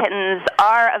all of the kittens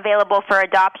are available for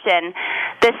adoption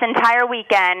this entire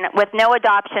weekend with no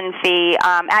adoption fee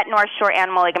at North Shore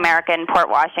Animal League America in Port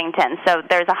Washington. So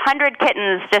there's 100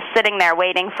 kittens just sitting there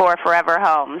waiting for forever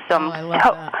homes. So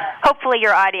hopefully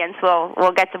your audience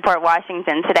will get to Port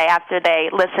Washington today after they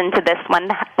listen to this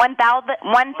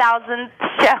 1,000th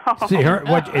show. See,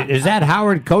 is that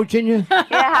Howard coaching you?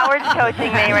 Yeah, Howard's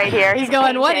coaching me right here. He's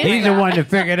going, what is He's the one that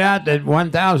figured out that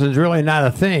 1,000 is really not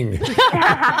a thing.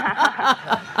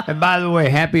 And by the way,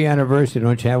 happy anniversary.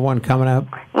 Don't you have one coming up?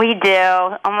 We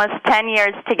do. Almost 10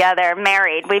 years together,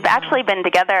 married. We've actually been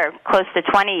together close to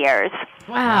 20 years.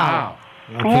 Wow.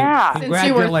 Okay. Yeah. Since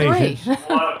you were 3. A lot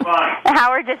of fun.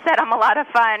 Howard just said I'm a lot of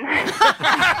fun.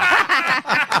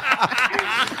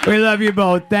 We love you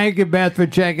both. Thank you, Beth, for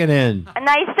checking in.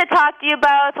 Nice to talk to you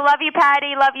both. Love you,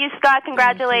 Patty. Love you, Scott.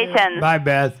 Congratulations. Bye,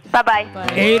 Beth.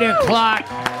 Bye-bye. 8 o'clock.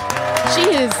 She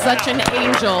is such an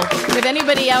angel. If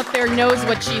anybody out there knows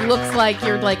what she looks like,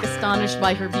 you're like astonished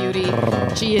by her beauty.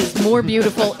 She is more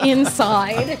beautiful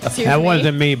inside. That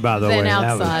wasn't me, by the way. Than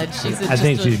outside. I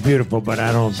think she's beautiful, but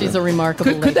I don't. She's a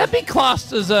remarkable Could that be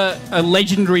classed as a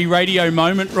legendary radio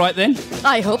moment right then?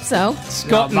 I hope so.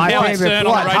 Scott and Howard Stern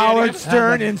on the radio. Howard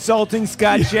Stern insulting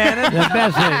Scott Shannon? The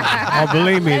best thing. Oh,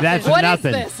 believe me, that's What is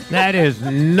nothing. this? That is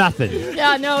nothing.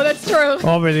 Yeah, no, that's true.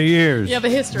 Over the years. You have a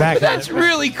history. That's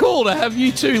really cool to have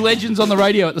you two legends on the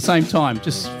radio at the same time.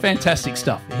 Just fantastic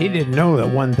stuff. He didn't know that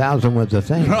 1,000 was a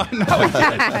thing. You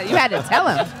had to tell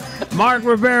him. Mark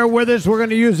Rivera with us. We're going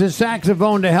to use his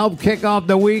saxophone to help kick off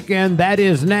the weekend. That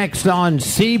is next on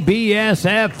CBS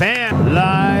FM.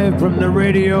 Live from the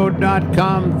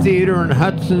radio.com theater in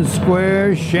Hudson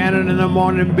Square. Shannon in the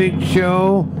Morning Big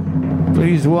Show.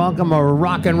 Please welcome a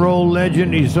rock and roll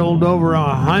legend. He sold over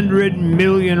 100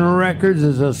 million records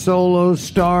as a solo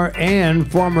star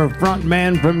and former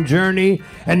frontman from Journey.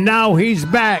 And now he's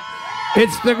back.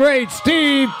 It's the great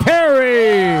Steve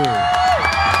Perry.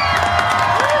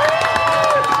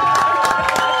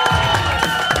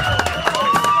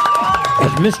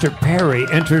 As Mr. Perry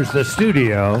enters the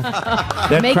studio,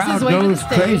 the Makes crowd his way to the goes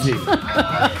stage. crazy.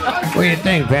 What do you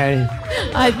think, Patty?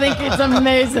 I think it's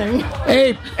amazing.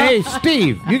 Hey,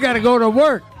 Steve, you got to go to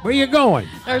work. Where you going?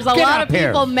 There's a Get lot up of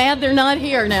people here. mad they're not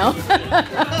here now.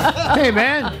 Hey,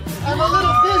 man. I'm a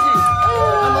little busy.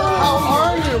 How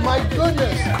are you? My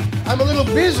goodness. I'm a little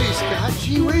busy, Scott.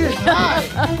 Gee whiz. Hi.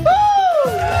 Woo!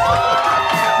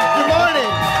 Good morning.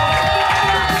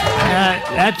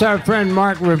 That's our friend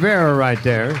Mark Rivera right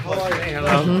there. Hello.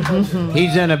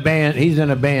 He's in a band. He's in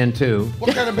a band too.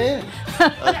 What kind of band?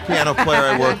 Piano player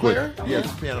I work with.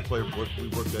 Yes, piano player. We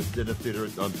work at Dinner Theater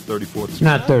on 34th Street.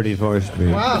 Not 34th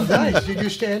Street. Wow, nice. Do you do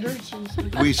standards?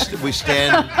 We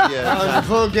stand. Yeah.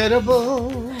 Unforgettable.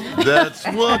 That's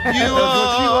what you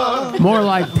are. More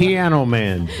like Piano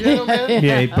Man. Piano Man?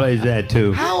 Yeah, he plays that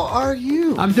too. How are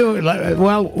you? I'm doing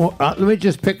well. Let me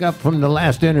just pick up from the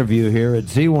last interview here at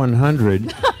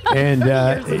Z100, and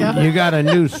you got a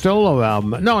new solo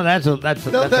album. No, that's a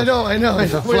No, I know.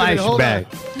 It's a Wait minute, hold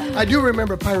flashback. on. I do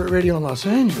remember Pirate Radio in Los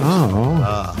Angeles.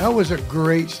 Oh. That was a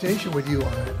great station with you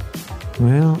on it.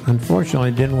 Well, unfortunately,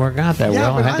 it didn't work out that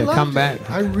well. I but had to loved come it. back.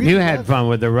 I really You had loved fun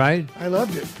with it, right? I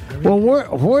loved it. Well,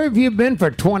 where have you been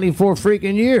for 24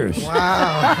 freaking years? Wow.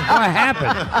 What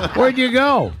happened? Where'd you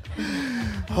go?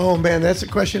 Oh, man, that's a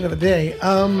question of a day.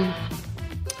 Back.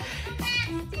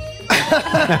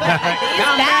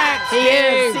 He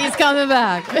is. He's coming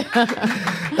back.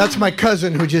 That's my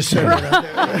cousin who just said it.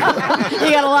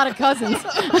 You got a lot of cousins.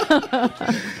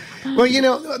 Well, you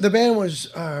know, the band was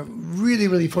really,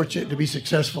 really fortunate to be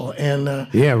successful. And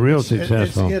Yeah, real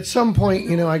successful. At some point,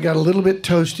 you know, I got a little bit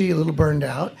toasty, a little burned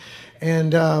out,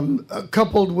 and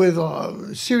coupled with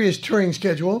a serious touring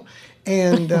schedule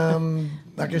and,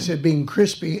 like I said, being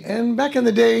crispy. And back in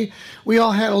the day, we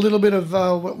all had a little bit of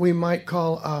what we might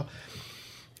call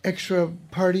extra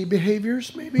party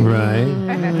behaviors, maybe. Right. You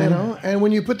know, and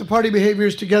when you put the party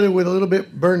behaviors together with a little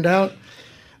bit burned out,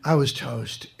 I was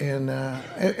toast. And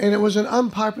it was an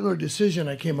unpopular decision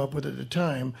I came up with at the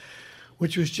time,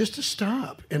 which was just to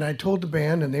stop. And I told the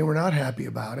band, and they were not happy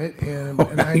about it. And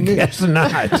I knew. Guess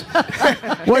not.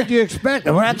 What do you expect?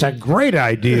 Well, that's a great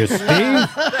idea, Steve.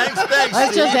 Thanks.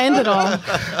 Let's just end it all.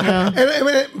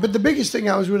 Yeah. But the biggest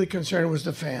thing I was really concerned was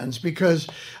the fans, because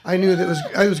I knew that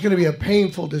it was going to be a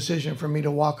painful decision for me to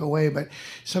walk away. But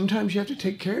sometimes you have to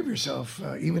take care of yourself,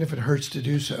 even if it hurts to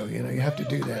do so. You know, you have to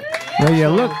do that. Well, you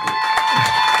look.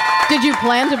 Did you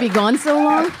plan to be gone so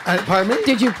long? Pardon me?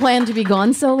 Did you plan to be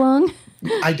gone so long?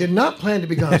 I did not plan to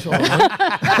be gone so long.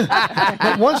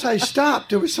 But once I stopped,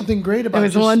 there was something great about it. It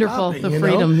was just wonderful, stopping, the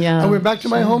freedom, yeah. I went back to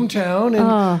my hometown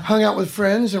and hung out with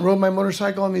friends and rode my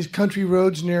motorcycle on these country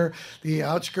roads near the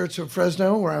outskirts of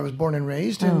Fresno, where I was born and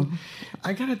raised. And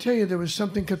I got to tell you, there was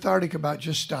something cathartic about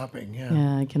just stopping.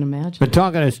 Yeah, I can imagine. But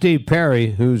talking to Steve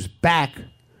Perry, who's back,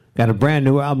 got a brand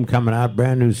new album coming out,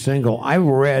 brand new single. I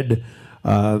read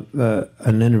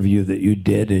an interview that you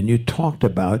did, and you talked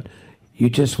about you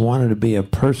just wanted to be a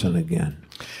person again.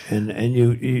 And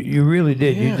you really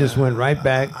did. Yeah. You just went right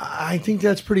back. I think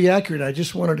that's pretty accurate. I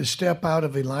just wanted to step out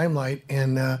of the limelight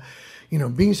and,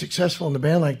 being successful in a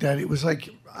band like that, it was like,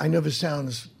 I know this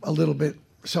sounds a little bit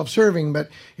self-serving, but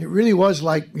it really was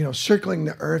like, circling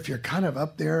the earth. You're kind of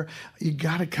up there. You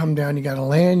got to come down. You got to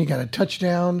land. You got to touch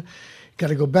down. You got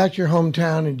to go back to your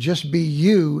hometown and just be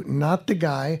you, not the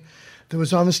guy that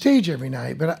was on the stage every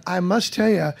night. But I must tell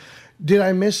you, did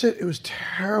I miss it? It was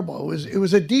terrible. It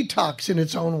was a detox in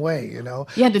its own way, You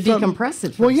had to decompress it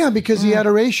first. Well, yeah, because the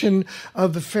adoration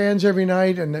of the fans every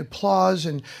night and the applause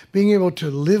and being able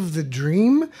to live the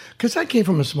dream. Because I came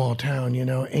from a small town,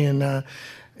 and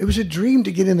it was a dream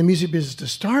to get in the music business to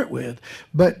start with.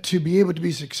 But to be able to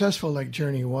be successful like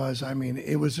Journey was,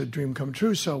 it was a dream come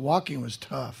true. So walking was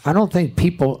tough. I don't think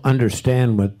people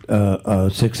understand what a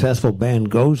successful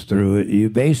band goes through. You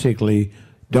basically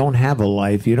don't have a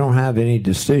life. You don't have any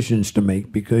decisions to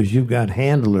make because you've got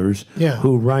handlers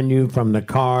who run you from the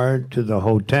car to the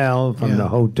hotel, from the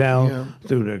hotel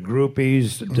through the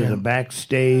groupies to the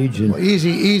backstage. And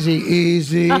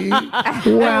easy.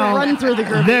 Well, run through the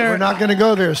groupies. We're not going to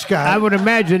go there, Scott. I would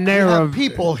imagine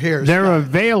people here. They're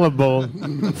available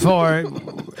for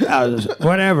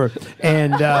whatever.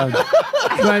 And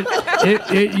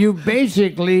but you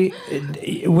basically,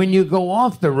 when you go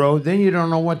off the road, then you don't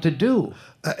know what to do.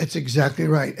 It's exactly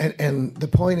right. And the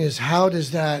point is, how does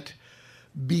that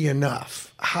be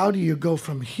enough? How do you go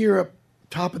from here up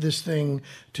top of this thing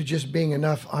to just being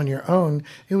enough on your own?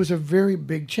 It was a very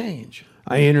big change.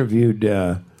 I interviewed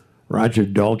Roger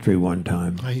Daltrey one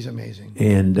time. Oh, he's amazing.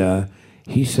 And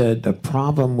he said the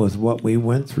problem with what we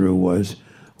went through was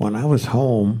when I was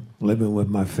home living with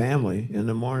my family, in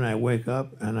the morning I wake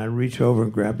up and I reach over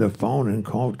and grab the phone and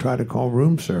try to call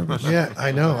room service. Yeah,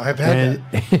 I know. I've had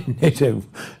that. And they said,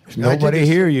 there's nobody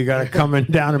here. You got to come in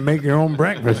down and make your own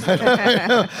breakfast.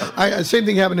 Same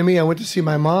thing happened to me. I went to see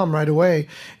my mom right away,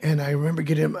 and I remember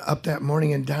getting up that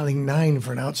morning and dialing 9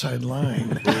 for an outside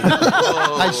line.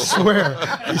 I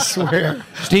swear.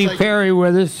 Steve Perry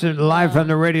with us, live from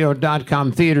the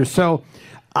radio.com theater. So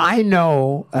I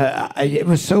know it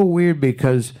was so weird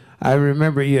because I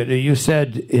remember you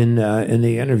said in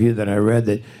the interview that I read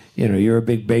that you're a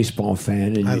big baseball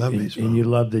fan and I love baseball. And you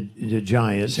love the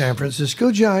Giants, San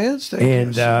Francisco Giants.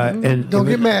 And don't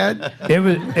get mad.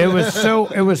 It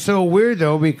was so weird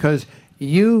though because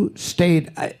you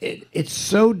stayed. It's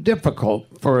so difficult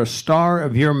for a star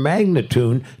of your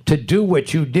magnitude to do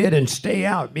what you did and stay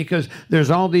out because there's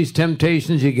all these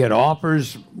temptations. You get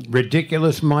offers,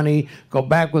 ridiculous money, go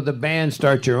back with the band,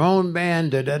 start your own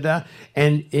band,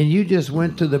 and you just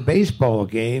went to the baseball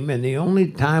game. And the only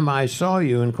time I saw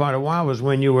you in quite a while was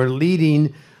when you were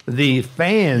leading the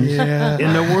fans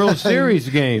in the World Series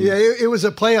game. Yeah, it was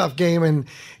a playoff game,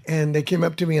 and they came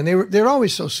up to me, and they're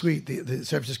always so sweet, the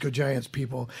San Francisco Giants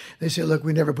people. They say, look,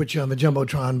 we never put you on the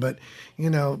Jumbotron, but,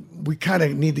 we kind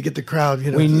of need to get the crowd.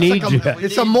 We need you.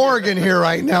 It's a morgue in here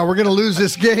right now. We're going to lose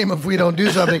this game if we don't do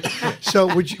something.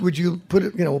 So would you put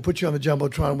it, we'll put you on the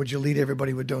Jumbotron. Would you lead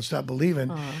everybody with Don't Stop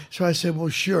Believing? So I said, well,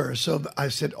 sure. So I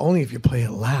said, only if you play it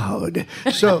loud.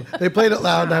 So they played it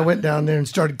loud, and I went down there and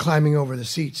started climbing over the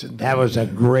seats. And that was a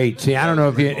great scene. I don't know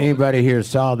if anybody here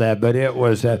saw that, but it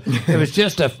was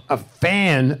just a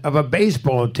fan of a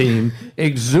baseball team,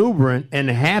 exuberant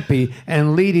and happy,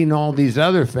 and leading all these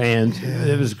other fans.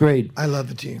 It was great. I love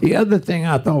the team. The other thing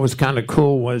I thought was kind of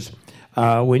cool was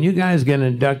when you guys get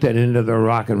inducted into the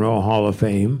Rock and Roll Hall of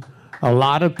Fame, a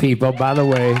lot of people, by the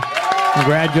way,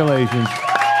 congratulations.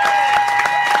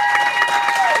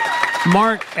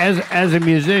 Mark, as a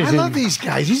musician, I love these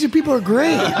guys. These people are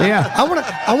great. Yeah,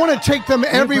 I want to take them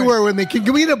everywhere with me. Can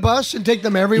we get a bus and take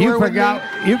them everywhere? You forgot.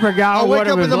 I'll what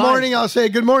wake up in the morning. I'll say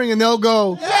good morning, and they'll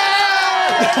go.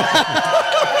 Yeah!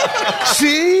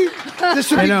 See,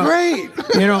 this would be great.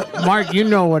 Mark, you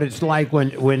know what it's like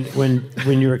when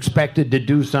you're expected to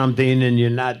do something and you're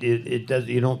not.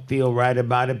 You don't feel right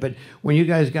about it. But when you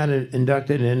guys got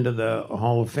inducted into the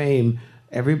Hall of Fame,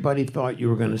 everybody thought you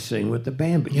were going to sing with the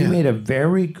band, but you made a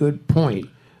very good point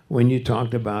when you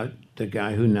talked about the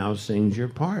guy who now sings your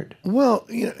part? Well,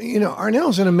 you know,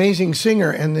 Arnell's an amazing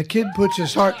singer, and the kid puts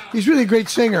his heart. He's really a great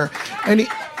singer, and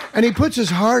he puts his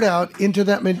heart out into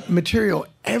that material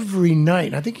every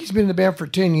night. I think he's been in the band for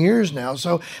 10 years now,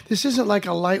 so this isn't like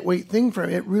a lightweight thing for him.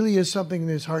 It really is something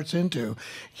that his heart's into.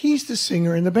 He's the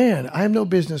singer in the band. I have no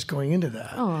business going into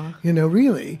that. Aww. You know,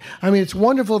 really. I mean, it's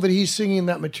wonderful that he's singing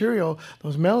that material,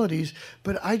 those melodies,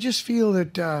 but I just feel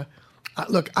that.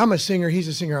 Look, I'm a singer. He's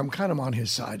a singer. I'm kind of on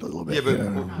his side a little bit. Yeah, but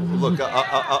look,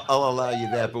 I'll allow you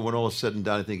that. But when all is said and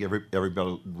done, I think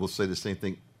everybody will say the same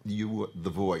thing. You,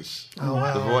 the voice. Oh,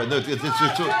 wow. The voice. No, it's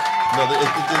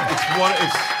one.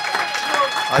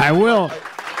 I will.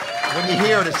 When you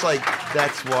hear it, it's like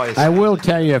that's why. I will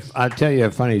tell you. I'll tell you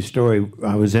a funny story.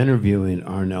 I was interviewing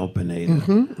Arnel Pineda.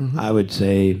 I would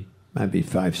say maybe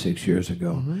 5-6 years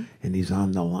ago, and he's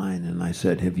on the line, and I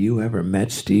said, "Have you ever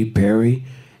met Steve Perry?"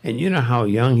 And you know how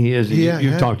young he is.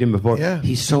 You've talked to him before. Yeah.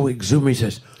 He's so exuberant. He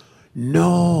says,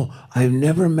 "No, I've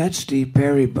never met Steve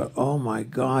Perry, but oh my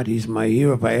God, he's my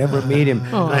hero if I ever meet him."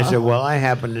 And I said, "Well, I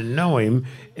happen to know him."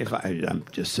 I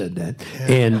just said that,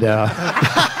 and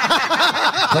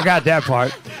forgot that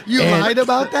part. You lied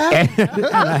about that?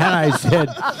 And I said,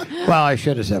 "Well, I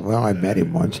should have said, well, I met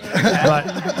him once."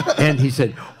 And he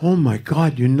said, "Oh my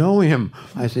God, you know him?"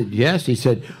 I said, "Yes." He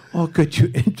said, "Oh, could you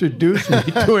introduce me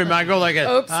to him?" I go like,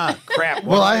 crap.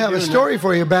 Well, I have a story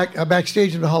for you.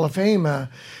 Backstage in the Hall of Fame,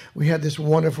 we had this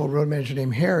wonderful road manager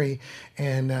named Harry,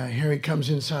 and Harry comes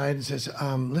inside and says,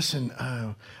 "Listen,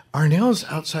 Arnell's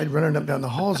outside running up down the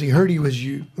halls. He heard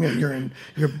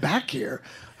you're back here."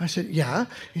 I said, "Yeah."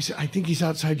 He said, "I think he's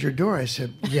outside your door." I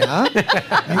said, "Yeah."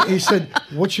 He said,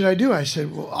 "What should I do?" I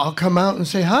said, "Well, I'll come out and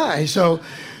say hi." So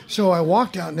I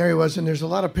walked out, and there he was, and there's a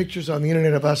lot of pictures on the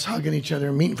internet of us hugging each other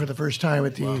and meeting for the first time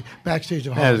at the backstage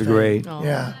of Hall of Fame. That was great.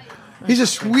 Yeah. He's the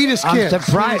sweetest kid. I'm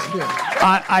surprised.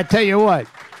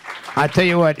 I tell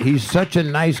you what, he's such a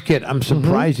nice kid. I'm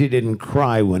surprised he didn't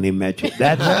cry when he met you.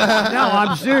 No,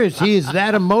 I'm serious. He is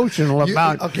that emotional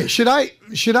about. Okay, should I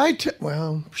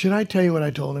tell you what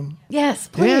I told him? Yes,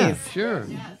 please. Yeah, sure.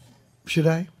 Should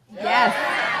I? Yes.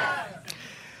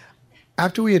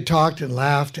 After we had talked and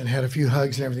laughed and had a few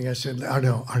hugs and everything, I said,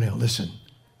 Arnell, listen,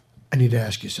 I need to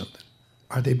ask you something.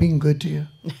 Are they being good to you?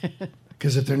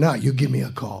 Because if they're not, you give me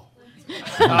a call.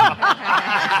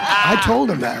 I told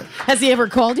him that. Has he ever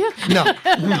called you? No,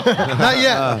 not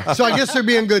yet. So I guess they're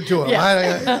being good to him.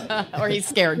 Yeah. Or he's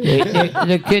scared.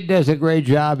 The kid does a great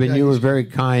job, and you were very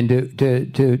kind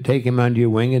to take him under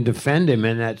your wing and defend him.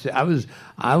 And I was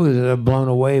blown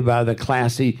away by the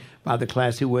classy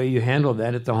way you handled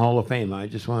that at the Hall of Fame. I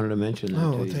just wanted to mention that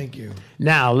to you. Oh, thank you.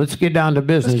 Now, let's get down to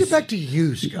business. Let's get back to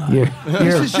you, Scott.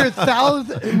 This is your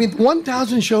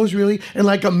 1,000 shows, really, and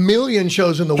like 1 million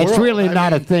shows in the world. It's really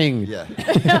not a thing. Yeah.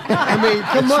 I mean,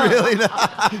 come on. Really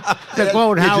not. To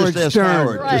quote Howard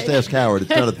Stern. Just ask Howard. It's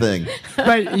not a thing.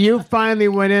 But you finally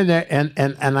went in there,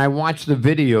 and I watched the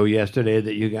video yesterday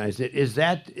that you guys did. Is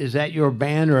that your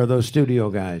band, or are those studio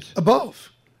guys? Both.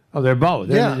 Oh, they're both.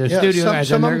 They're studio guys.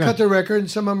 Some of them cut their record, and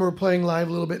some of them are playing live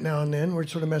a little bit now and then. We're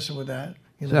sort of messing with that.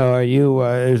 You know? So are you,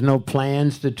 there's no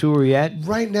plans to tour yet?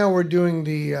 Right now we're doing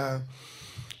the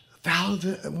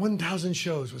 1,000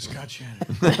 shows with Scott Shannon.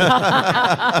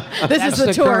 This is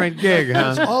the tour. Current gig,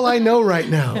 huh? That's all I know right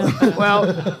now.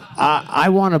 Well, I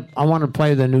want to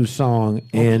play the new song,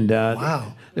 and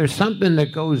wow. There's something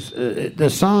that goes. The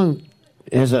song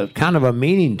has a kind of a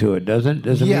meaning to it, doesn't?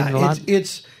 Does it mean a lot?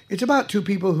 It's about two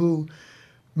people who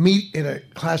meet in a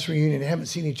class reunion and haven't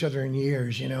seen each other in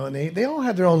years, you know, and they all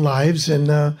have their own lives,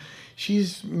 and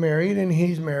she's married and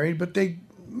he's married, but they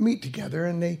meet together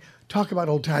and they talk about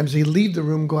old times. They leave the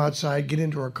room, go outside, get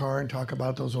into her car, and talk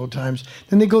about those old times.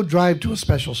 Then they go drive to a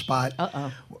special spot.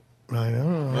 Uh-oh. I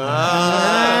know.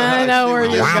 I know where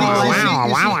you're going.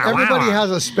 You see, everybody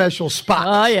has a special spot.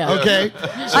 Oh, yeah. Okay?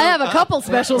 I have a couple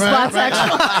special spots,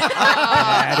 actually.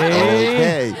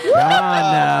 Daddy, come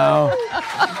on now.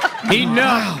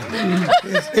 Enough.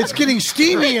 It's getting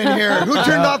steamy in here. Who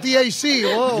turned off the AC?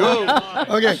 Whoa.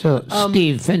 Okay. So,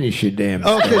 Steve, finish your damn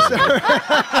Okay,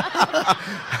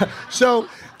 so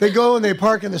they go and they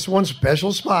park in this one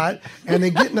special spot, and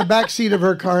they get in the back seat of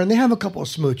her car, and they have a couple of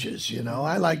smooches. You know,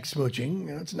 I like smooching.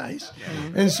 You know, it's nice.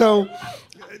 And so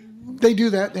they do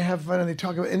that. They have fun, and they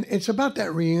talk about. And it's about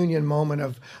that reunion moment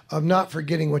of not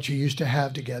forgetting what you used to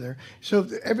have together. So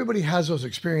everybody has those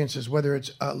experiences, whether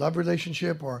it's a love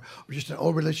relationship or just an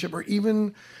old relationship, or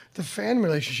even the fan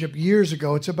relationship years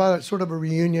ago. It's about sort of a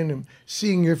reunion and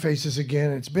seeing your faces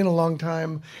again. It's been a long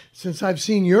time since I've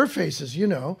seen your faces, you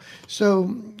know.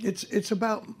 So it's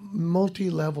about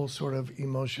multi-level sort of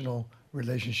emotional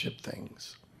relationship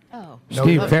things.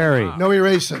 Steve Perry. No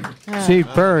erasing. Steve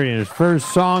Perry, his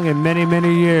first song in many,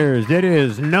 many years. It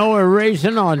is No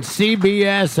Erasing on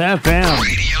CBS FM.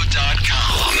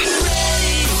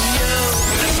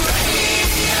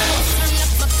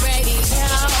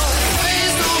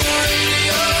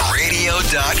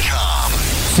 Radio.com.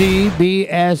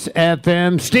 CBS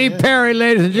FM. Steve Perry,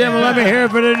 ladies and gentlemen, let me hear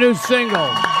it for the new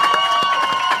single.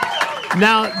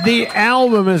 Now, the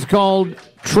album is called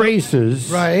Traces.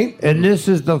 Right. And this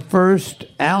is the first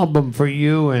album for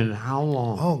you in how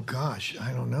long? Oh, gosh.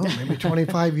 I don't know. Maybe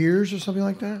 25 years or something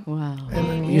like that. Wow. And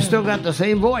then, You still got the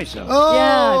same voice, though.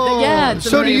 Oh, yeah.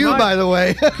 So do you, by the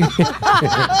way.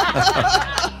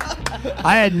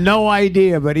 I had no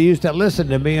idea, but he used to listen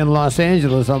to me in Los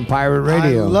Angeles on pirate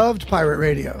radio. I loved pirate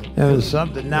radio. It was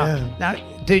something. Now,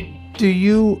 do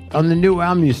you, on the new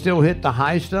album, you still hit the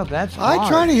high stuff? That's hard. I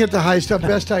try to hit the high stuff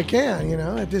best I can,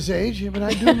 at this age, but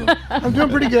I'm doing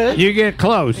pretty good. You get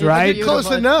close, right? Close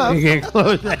enough. You get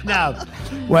close enough.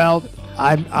 Well,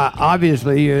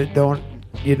 obviously you don't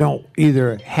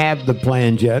either have the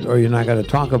plans yet or you're not going to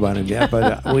talk about them yet,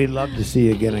 but we'd love to see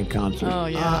you again in concert. Oh,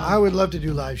 yeah. I would love to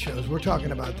do live shows. We're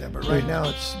talking about that, but right now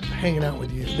it's hanging out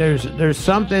with you. There's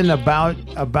something about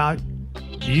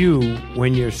you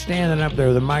when you're standing up there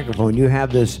with a microphone. You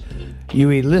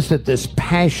elicit this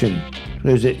passion.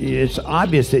 It's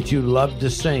obvious that you love to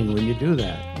sing when you do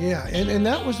that. Yeah, and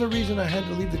that was the reason I had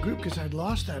to leave the group, because I'd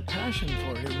lost that passion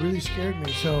for it. It really scared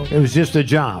me. So it was just a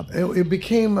job. It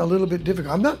became a little bit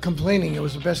difficult. I'm not complaining. It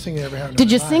was the best thing that ever happened.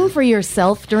 Did you sing for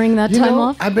yourself during that time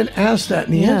off? I've been asked that,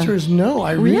 and the answer is no.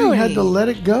 I really had to let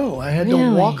it go. I had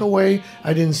to walk away.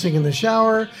 I didn't sing in the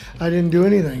shower. I didn't do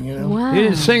anything. Wow. You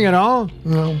didn't sing at all?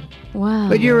 No. Wow.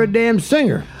 But you're a damn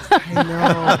singer. I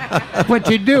know. What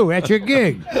you do at your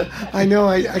gig. I know.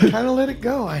 I kind of let it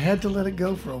go. I had to let it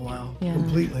go for a while,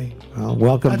 completely. Well,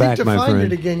 welcome back, my friend. To find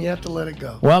it again, you have to let it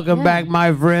go. Welcome back,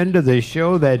 my friend, to the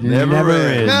show that never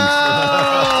ends.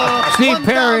 No! Steve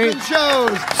Perry. 1,000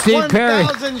 shows. Steve Perry.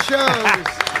 1,000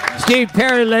 shows. Steve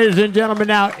Perry, ladies and gentlemen.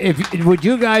 Now, would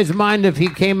you guys mind if he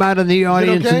came out in the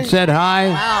audience and said hi?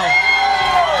 Wow.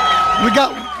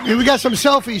 We got some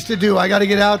selfies to do. I got to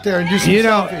get out there and do some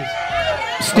selfies.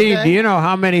 Steve, do you know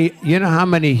how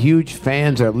many huge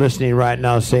fans are listening right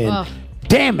now saying,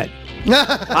 "Damn it,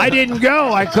 I didn't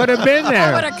go. I could have been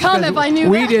there. I would have come if I knew."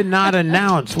 We did not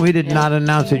announce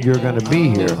that you were going to be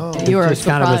here. You were just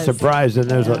kind of a surprise.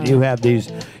 And you have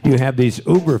these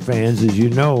Uber fans, as you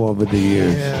know, over the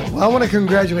years. Yeah. Well, I want to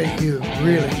congratulate you.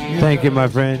 Really. Thank you, my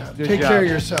friend. Take care of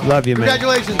yourself. Love you, man.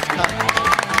 Congratulations.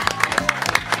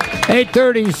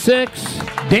 8:36.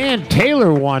 Dan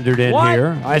Taylor wandered in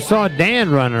here. I saw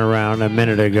Dan running around a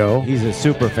minute ago. He's a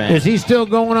super fan. Is he still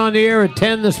going on the air at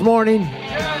 10 this morning?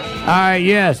 All right,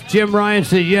 yes. Jim Ryan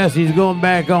said yes, he's going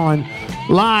back on.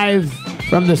 Live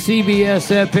from the CBS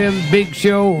FM Big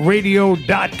Show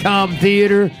Radio.com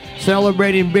Theater,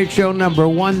 celebrating Big Show number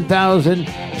 1,000,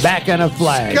 back on a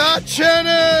flag. Scott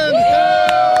Shannon!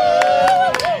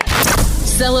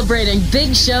 Celebrating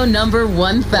Big Show number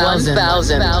 1,000.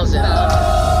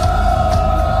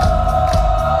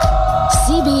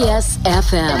 CBS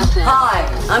FM. Hi,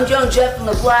 I'm Joan Jett from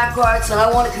the Blackhearts, and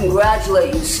I want to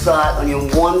congratulate you, Scott, on your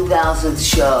 1,000th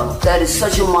show. That is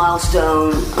such a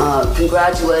milestone.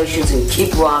 Congratulations, and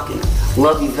keep rocking.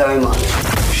 Love you very much.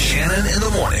 Shannon in the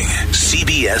morning,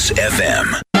 CBS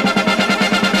FM.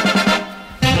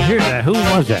 Hear that? Who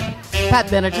was that? Pat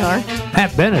Benatar.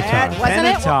 Pat Benatar. Wasn't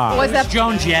it? Was that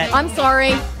Joan Jett? I'm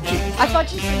sorry. I thought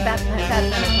you said Pat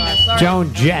Benatar. Sorry.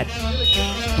 Joan Jett.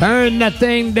 Turn that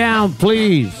thing down,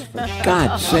 please. For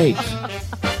God's sakes.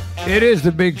 It is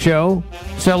the Big Show,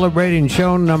 celebrating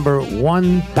show number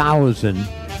 1,000.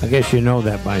 I guess you know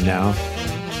that by now.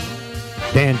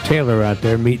 Dan Taylor out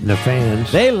there meeting the fans.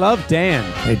 They love Dan.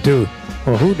 They do.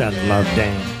 Well, who doesn't love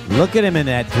Dan? Look at him in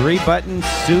that 3-button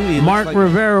suit. He Mark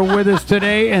Rivera with us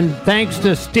today, and thanks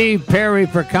to Steve Perry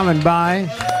for coming by.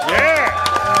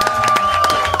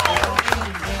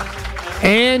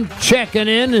 And checking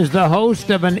in is the host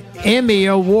of an Emmy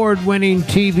award-winning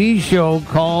TV show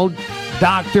called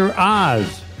Dr.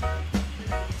 Oz.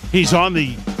 He's on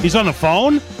the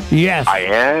phone? Yes. I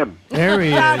am. There he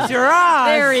is. Dr. Oz.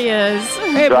 There he is.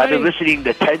 Hey, so I've buddy. been listening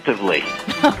attentively.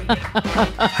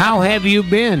 How have you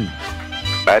been?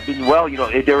 I've been well.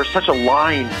 There was such a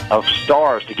line of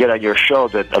stars to get on your show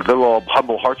that a little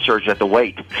humble heart surgeon had to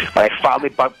wait. But I finally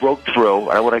broke through,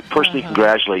 and I want to personally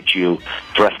congratulate you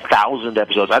for 1,000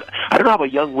 episodes. I don't know how a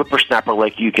young whippersnapper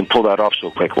like you can pull that off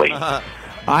so quickly.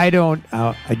 I don't.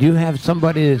 Do you have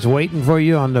somebody that's waiting for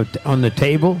you on the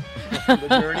table?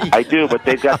 I do, but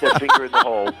they've got their finger in the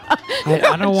hole.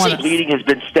 I don't want The meeting has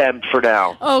been stemmed for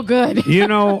now. Oh, good. You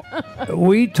know,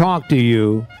 we talked to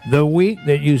you the week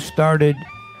that you started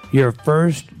your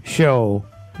first show,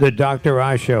 the Dr.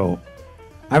 Oz Show.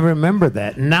 I remember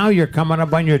that. Now you're coming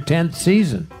up on your 10th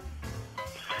season.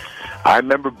 I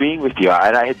remember being with you,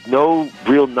 and I had no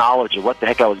real knowledge of what the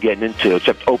heck I was getting into,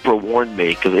 except Oprah warned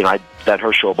me, because I'd done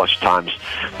her show a bunch of times,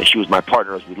 and she was my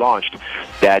partner as we launched,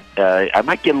 that I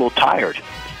might get a little tired,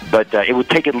 but it would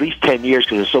take at least 10 years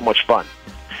because it's so much fun.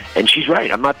 And she's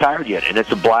right. I'm not tired yet, and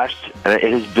it's a blast. And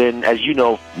it has been, as you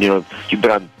know, you've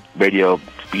been on radio.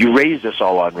 You raised us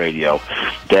all on radio.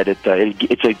 That it's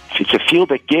a field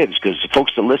that gives, because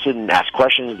folks that listen, ask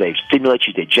questions, they stimulate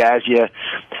you, they jazz you,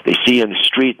 they see you in the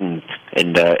street and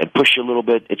push you a little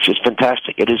bit. It's just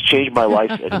fantastic. It has changed my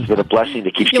life, and it's been a blessing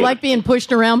to keep. You like being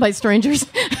pushed around by strangers?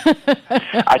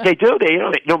 They do.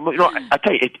 I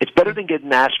tell you, it's better than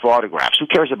getting asked for autographs. Who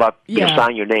cares about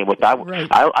signing your name? I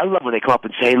love when they come up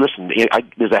and say, "Hey, listen,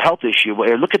 there's a health issue.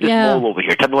 Look at this mole over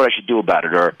here. Tell me what I should do about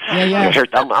it." Or I'm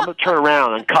going to turn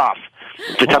around and cough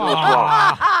to tell me what's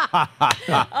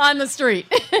wrong. On the street.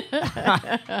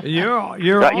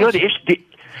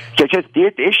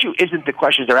 The issue isn't the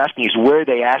questions they're asking; it's where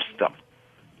they ask them.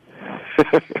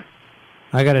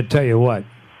 I got to tell you what.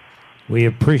 We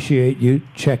appreciate you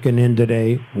checking in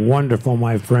today. Wonderful,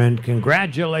 my friend.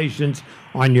 Congratulations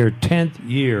on your 10th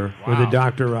year with the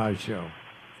Dr. Oz Show.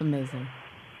 Amazing.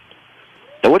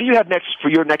 Now, what do you have next for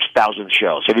your next 1,000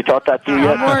 shows? Have you thought that through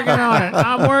yet?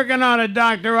 I'm working on it,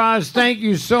 Dr. Oz. Thank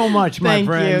you so much, my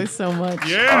friend. Thank you so much.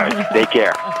 Yeah. All right, take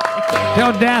care.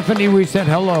 Tell Daphne we said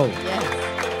hello.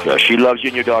 She loves you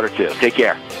and your daughter, too. Take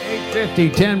care.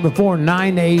 8:50, 10 before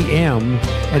 9 a.m.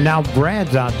 And now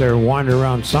Brad's out there wandering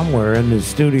around somewhere in the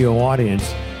studio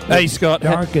audience. Hey, Scott.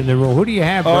 Dark in the room. Who do you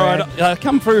have, Brad? All right,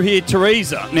 come through here,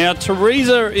 Teresa. Now,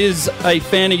 Teresa is a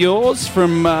fan of yours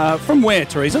from where,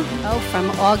 Teresa? Oh, from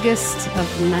August of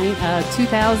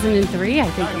 2003, I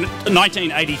think.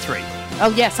 1983.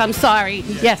 Oh, yes, I'm sorry.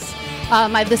 Yes.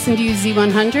 I listened to you,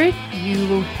 Z100.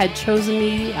 You had chosen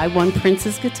me. I won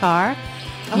Prince's guitar.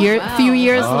 A few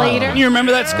years later. You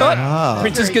remember that, Scott?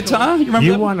 Prince's guitar? You remember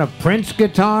You that? won a Prince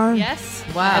guitar? Yes.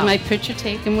 Wow. I had my picture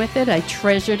taken with it. I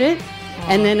treasured it.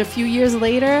 And then a few years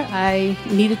later, I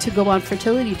needed to go on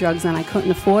fertility drugs, and I couldn't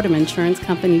afford them. Insurance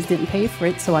companies didn't pay for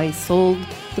it, so I sold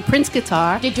the Prince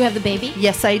guitar. Did you have the baby?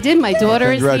 Yes, I did. My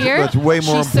daughter is here. That's way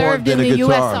more important than a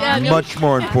guitar. Much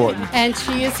more important. And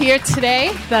she is here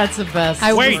today. That's the best.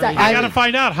 Wait, I got to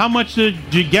find out, how much did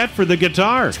you get for the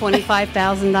guitar?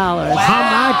 $25,000. Wow.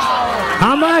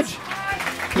 How much?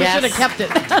 You should have kept it.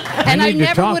 And I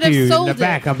never would have sold it.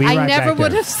 I'll be right I never back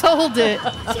would there. have sold it.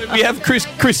 So we have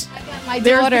Chris. My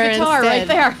There's daughter the guitar instead. right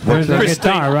there. There's the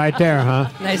guitar right there, huh?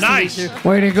 Nice to meet you.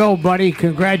 Way to go, buddy.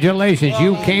 Congratulations.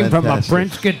 You came from a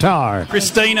Prince guitar.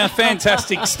 Christina,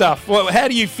 fantastic stuff. Well, how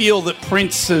do you feel that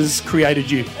Prince has created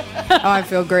you? Oh, I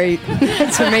feel great.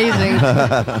 It's amazing.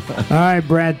 All right,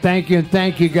 Brad, thank you. And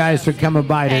thank you guys for coming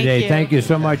by today. you. Thank you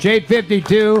so much.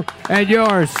 8:52 and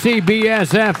your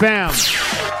CBS FM.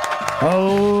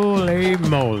 Holy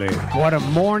moly. What a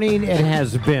morning it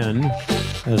has been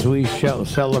as we shall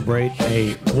celebrate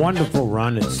a wonderful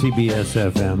run at CBS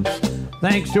FM.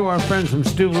 Thanks to our friends from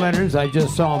Stu Leonard's. I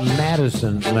just saw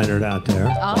Madison Leonard out there.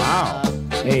 Oh. Wow.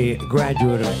 A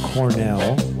graduate of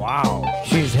Cornell. Wow.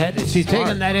 She's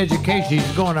taking that education.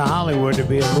 She's going to Hollywood to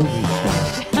be a movie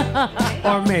star.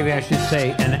 Or maybe I should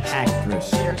say an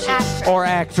actress. Or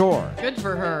actor. Good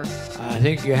for her. I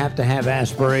think you have to have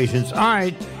aspirations. All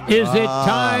right. Is it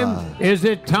time? Is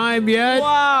it time yet?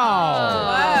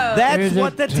 Wow. That's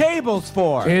what the table's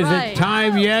for. Is it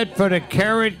time yet for the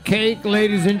carrot cake,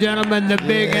 ladies and gentlemen? The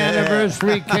big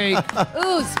anniversary cake.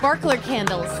 Ooh, sparkler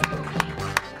candles.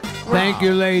 Thank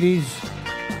you, ladies.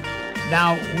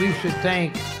 Now we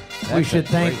should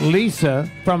thank Lisa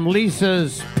from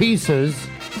Lisa's Pieces.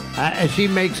 She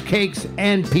makes cakes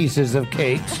and pieces of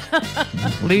cakes.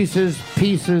 Lisa's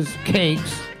Pieces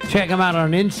Cakes. Check them out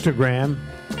on Instagram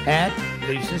at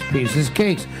Lisa's Pieces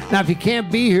Cakes. Now, if you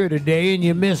can't be here today and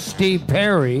you missed Steve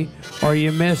Perry or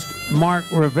you missed Mark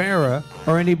Rivera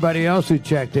or anybody else who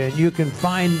checked in, you can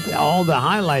find all the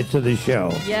highlights of the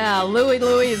show. Yeah,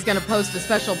 Louie is going to post a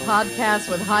special podcast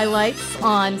with highlights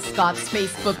on Scott's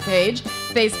Facebook page,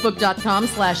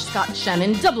 facebook.com/Scott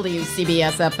Shannon,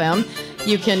 WCBS FM.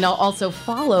 You can also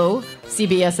follow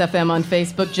CBS FM on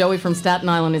Facebook. Joey from Staten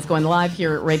Island is going live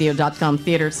here at radio.com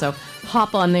theater, so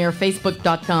hop on there,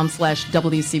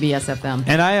 facebook.com/WCBSFM.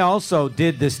 And I also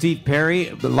did the Steve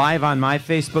Perry live on my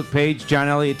Facebook page, John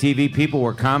Elliott TV. People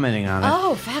were commenting on it.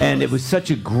 Oh, fabulous. And it was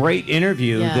such a great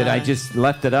interview Yeah. that I just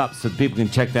left it up so people can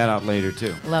check that out later,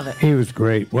 too. Love it. He was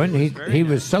great, wasn't he? He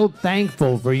was so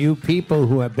thankful for you people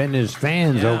who have been his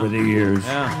fans over the years.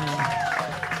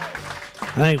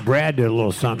 I think Brad did a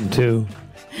little something, too.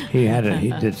 He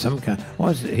did some kind.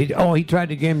 He tried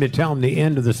to get him to tell him the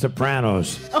end of The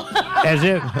Sopranos, as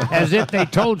if they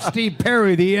told Steve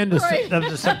Perry the end of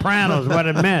The Sopranos what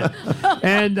it meant.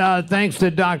 And thanks to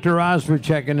Dr. Oz for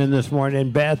checking in this morning,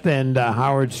 and Beth and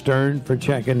Howard Stern for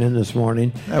checking in this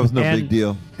morning. That was no big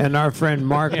deal. And our friend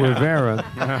Mark Rivera.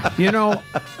 You know,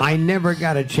 I never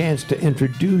got a chance to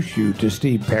introduce you to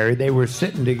Steve Perry. They were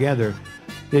sitting together.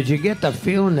 Did you get the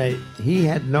feeling that he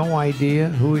had no idea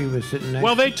who he was sitting next to?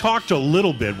 Well, they talked a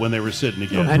little bit when they were sitting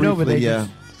together. I know, but I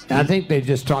think they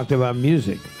just talked about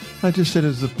music. I just said it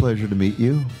was a pleasure to meet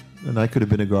you. And I could have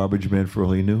been a garbage man for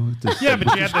all he knew. Yeah,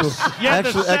 but you had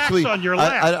the sax on your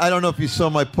lap. I don't know if you saw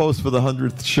my post for the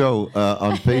 100th show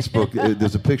on Facebook.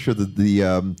 There's a picture of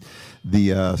the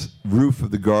roof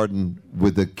of the garden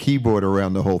with the keyboard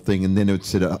around the whole thing, and then it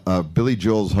said Billy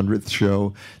Joel's 100th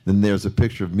show. Then there's a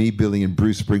picture of me, Billy, and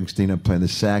Bruce Springsteen. I'm playing the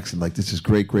sax, and like, this is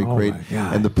great, great, great.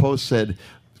 And the post said,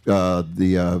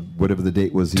 whatever the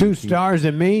date was. 2 stars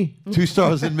in me? 2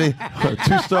 stars in me.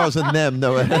 2 stars in them.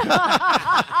 No.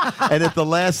 And at the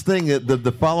last thing,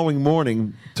 the following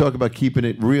morning, talk about keeping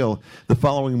it real, the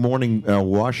following morning,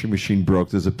 washing machine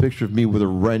broke. There's a picture of me with a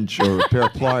wrench or a pair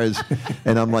of pliers,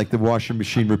 and I'm like the washing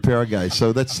machine repair guy.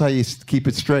 So that's how you keep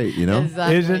it straight, you know?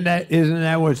 Exactly. Isn't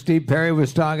that what Steve Perry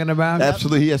was talking about?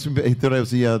 Absolutely. He thought I was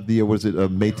the was it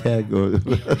Maytag? Or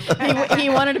he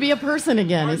wanted to be a person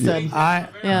again, he said.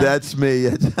 That's me.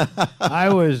 I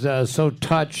was so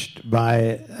touched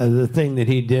by the thing that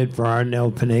he did for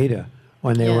Arnel Pineda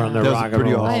when they were on the Rock and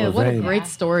Roll Hall of What a Fame. great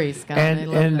story, Scott. I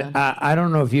love And that. I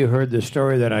don't know if you heard the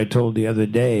story that I told the other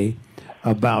day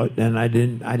about, and I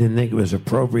didn't think it was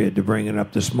appropriate to bring it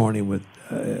up this morning with,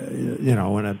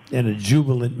 in a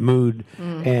jubilant mood,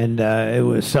 and it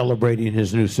was celebrating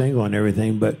his new single and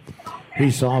everything. But he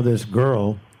saw this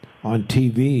girl on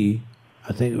TV.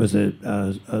 I think it was a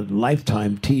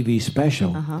Lifetime TV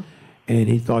special. And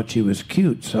he thought she was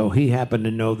cute, so he happened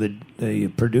to know the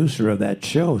producer of that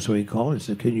show. So he called and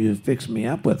said, "Can you fix me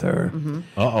up with her?"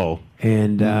 Uh-oh.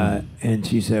 And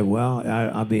she said, "Well,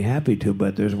 I'll be happy to,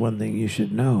 but there's one thing you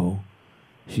should know: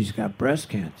 she's got breast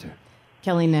cancer."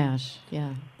 Kelly Nash,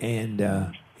 yeah.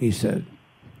 And he said,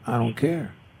 "I don't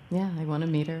care." Yeah, I want to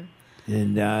meet her.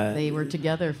 And they were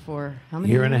together for how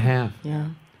many year years? and a half.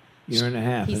 Yeah. Year and a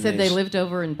half. He said they lived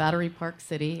over in Battery Park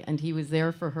City, and he was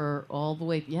there for her all the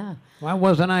way. Yeah. Why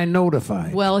wasn't I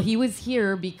notified? Well, he was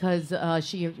here because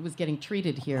she was getting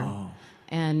treated here,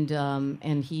 and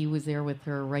he was there with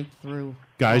her right through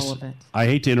Guys, all of it. I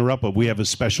hate to interrupt, but we have a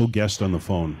special guest on the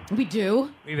phone. We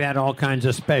do. We've had all kinds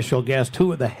of special guests.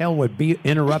 Who the hell would be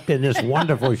interrupting this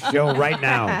wonderful show right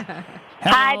now?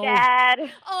 Hi,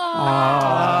 Dad.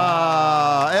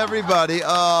 Everybody.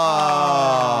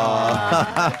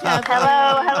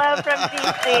 Hello from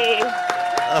DC.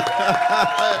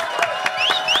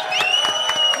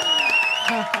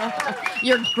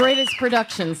 Your greatest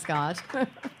production, Scott.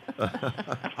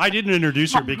 I didn't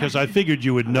introduce her because I figured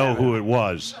you would know who it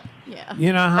was. Yeah.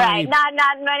 You know how Right, not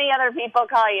many other people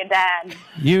call you Dad.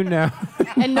 you know.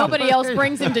 And nobody else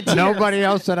brings him to tears. Nobody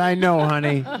else that I know,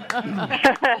 honey.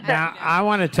 Now, I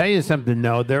want to tell you something,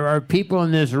 though. There are people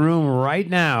in this room right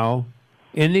now,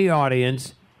 in the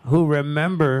audience, who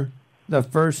remember the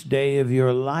first day of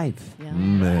your life.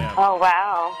 Man. Oh,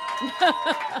 wow.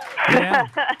 Yeah.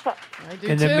 I do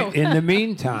In too. the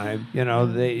meantime,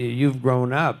 you've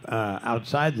grown up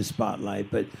outside the spotlight,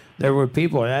 but there were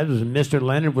people. That was Mr.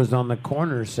 Leonard was on the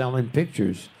corner selling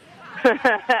pictures.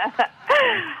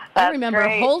 I remember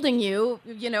great. holding you,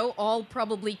 all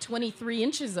probably 23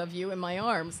 inches of you in my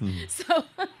arms. So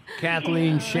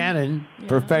Kathleen Shannon,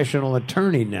 professional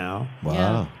attorney now.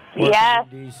 Wow. Yes.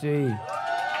 In D.C.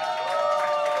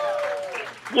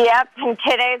 Yep, and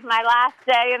today's my last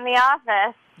day in the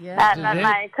office at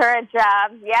my current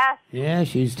job. Yes. Yeah,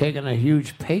 she's taken a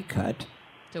huge pay cut.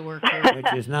 to work here.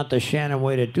 Which is not the Shannon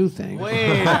way to do things.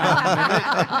 Wait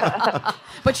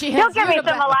But she has You'll give me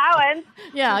some allowance.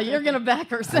 Yeah, you're going to back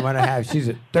her. I'm gonna have. She's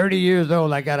at 30 years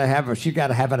old. I gotta have her. She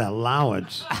gotta have an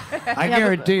allowance. I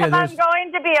guarantee you. I'm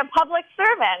going to be a public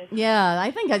servant. Yeah,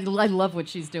 I think I love what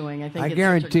she's doing. I think I it's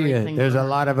guarantee such a great you, thing there's for a her.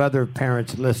 lot of other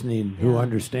parents listening who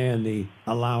understand the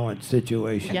allowance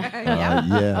situation. Yeah.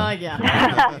 Yeah.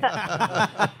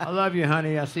 I love you,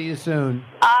 honey. I'll see you soon.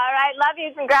 All right, love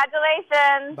you.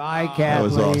 Congratulations. Bye, That Kathleen.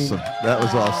 was awesome. That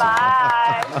was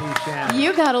awesome.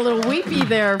 You got a little weepy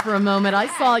there for a moment. I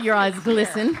saw your eyes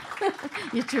glisten.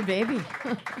 It's your baby.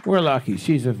 We're lucky.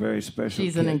 She's a very special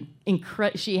She's kid.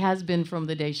 she has been from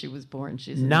the day she was born.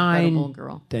 She's an 9, incredible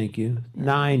girl. Thank you.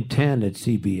 9:10 at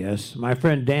CBS. My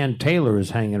friend Dan Taylor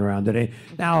is hanging around today.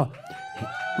 Now,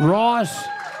 Ross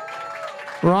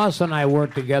and I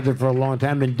worked together for a long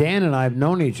time, and Dan and I have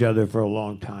known each other for a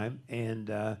long time. And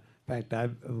in fact, I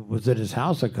was at his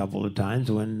house a couple of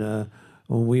times when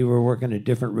we were working at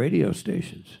different radio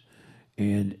stations.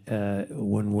 And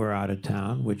when we're out of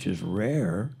town, which is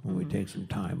rare when we take some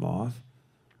time off,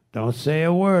 don't say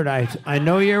a word. I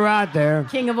know you're out there.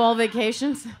 King of all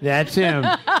vacations. That's him.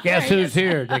 Guess who's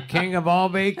here? The king of all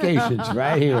vacations,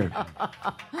 right here.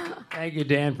 Thank you,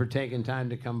 Dan, for taking time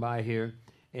to come by here.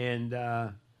 And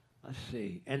let's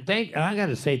see. And I got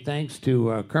to say thanks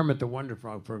to Kermit the Wonder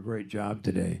Frog for a great job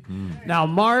today. Now,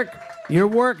 Mark, you're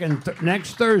working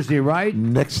next Thursday, right?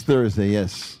 Next Thursday,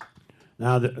 yes.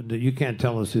 Now, you can't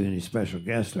tell us who any special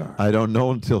guests are. I don't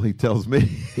know until he tells me.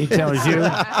 He tells you?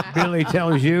 Billy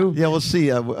tells you? Yeah, we'll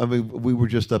see. I mean, we were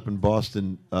just up in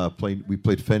Boston playing. We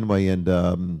played Fenway,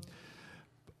 and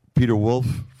Peter Wolf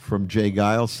from Jay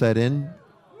Giles sat in.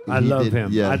 I love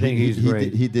him. Yeah, I think he's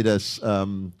great. He did us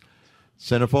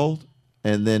Centerfold,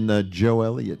 and then Joe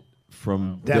Elliott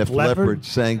from Def Def Leppard Leppard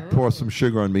sang "Pour Some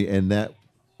Sugar on Me," and that.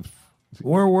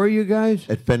 Where were you guys?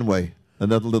 At Fenway.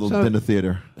 Another little dinner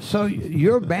theater. So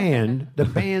your band, the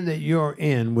band that you're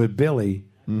in with Billy,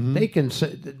 they can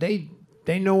say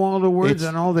they know all the words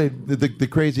and all the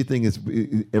crazy thing is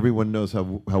everyone knows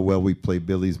how well we play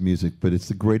Billy's music, but it's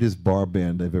the greatest bar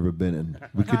band I've ever been in.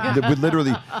 We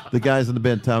literally the guys in the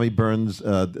band, Tommy Burns,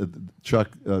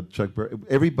 Chuck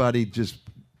everybody just.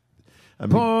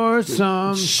 Pour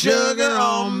some sugar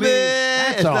on me.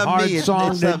 That's a hard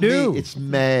song to do. It's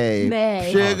May.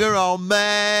 May. Sugar on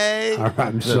May.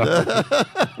 I'm sorry.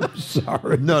 I'm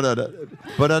sorry. No.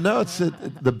 But no,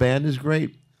 the band is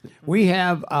great. We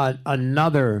have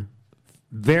another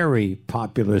very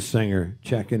popular singer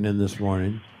checking in this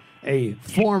morning, a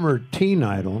former teen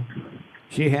idol.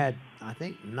 She had, I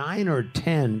think, 9 or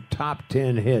 10 top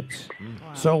 10 hits,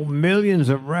 sold millions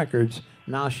of records.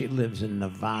 Now she lives in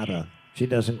Nevada. She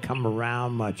doesn't come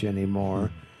around much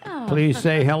anymore. Oh. Please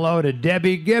say hello to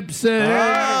Debbie Gibson.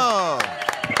 Hello.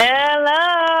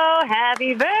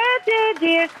 Happy birthday,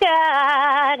 dear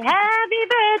Scott. Happy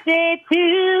birthday to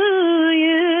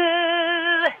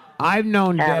you. I've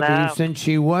known Hello. Debbie since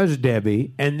she was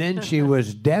Debbie, and then she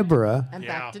was Deborah, And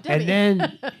back to Debbie. and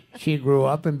then she grew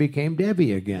up and became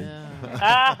Debbie again.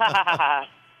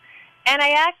 And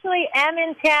I actually am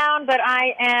in town, but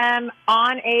I am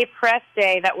on a press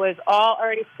day that was all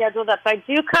already scheduled up. So I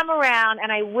do come around,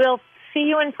 and I will see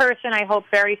you in person, I hope,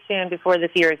 very soon before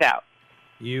this year is out.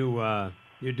 You're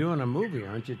doing a movie,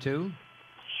 aren't you, too?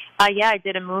 Yeah, I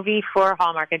did a movie for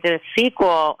Hallmark. I did a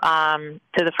sequel to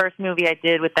the first movie I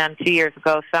did with them 2 years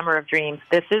ago, Summer of Dreams.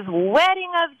 This is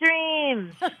Wedding of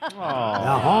Dreams. The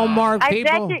Hallmark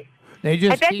people, they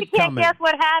just I bet keep you can't coming. guess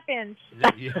what happens.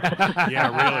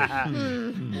 Yeah,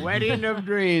 really. Wedding of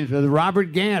Dreams with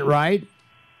Robert Gant, right?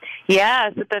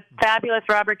 Yes, with the fabulous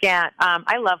Robert Gant.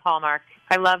 I love Hallmark.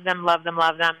 I love them, love them,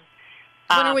 love them.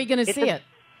 When are we going to see it?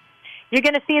 You're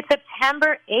going to see it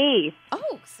September 8th.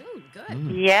 Oh, soon.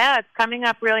 Good. Yeah, it's coming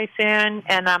up really soon.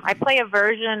 And I play a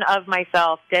version of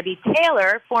myself, Debbie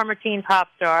Taylor, former teen pop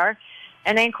star.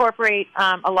 And they incorporate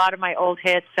a lot of my old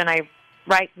hits, and I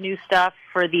write new stuff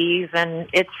for these. And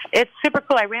it's super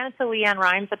cool. I ran into Leanne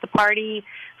Rimes at the party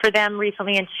for them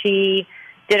recently, and she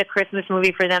did a Christmas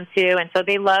movie for them, too. And so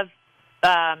they love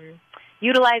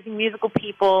utilizing musical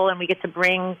people, and we get to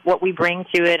bring what we bring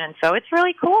to it. And so it's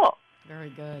really cool. Very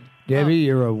good. Debbie,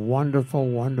 you're a wonderful,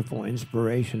 wonderful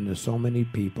inspiration to so many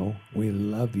people. We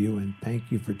love you, and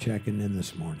thank you for checking in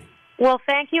this morning. Well,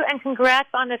 thank you, and congrats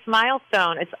on this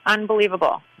milestone. It's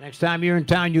unbelievable. Next time you're in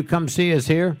town, you come see us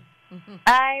here.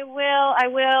 I will.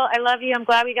 I love you. I'm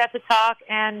glad we got to talk,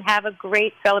 and have a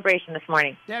great celebration this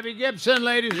morning. Debbie Gibson,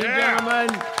 ladies and gentlemen.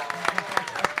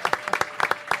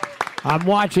 I'm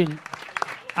watching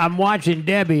I'm watching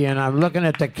Debbie, and I'm looking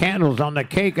at the candles on the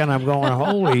cake, and I'm going,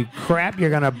 holy crap, you're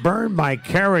going to burn my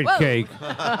carrot cake.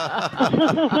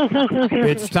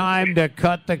 It's time to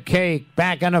cut the cake.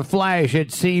 Back in a flash at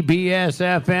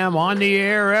CBS FM, on the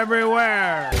air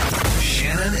everywhere.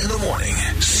 Shannon in the morning,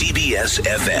 CBS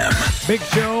FM. Big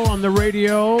show on the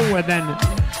radio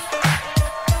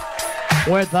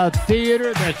with a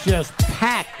theater that's just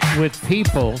packed with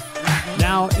people.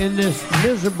 Now, in this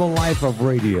miserable life of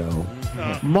radio,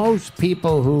 most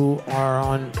people who are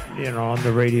on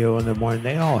the radio in the morning,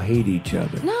 they all hate each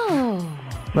other. No.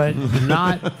 But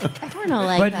not We're not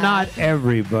like but that. not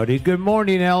everybody. Good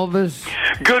morning, Elvis.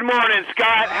 Good morning,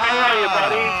 Scott. How are you,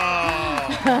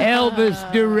 buddy?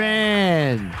 Elvis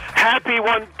Duran. Happy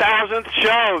 1,000th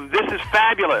show. This is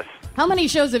fabulous. How many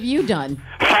shows have you done?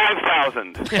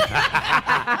 5,000.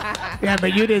 Yeah,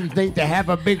 but you didn't think to have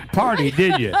a big party,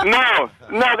 did you? No,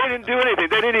 they didn't do anything.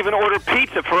 They didn't even order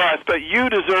pizza for us. But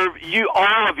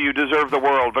all of you deserve the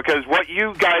world, because what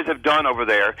you guys have done over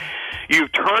there,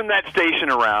 you've turned that station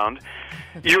around.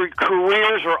 Your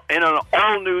careers are in an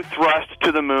all-new thrust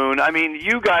to the moon. I mean,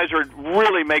 you guys are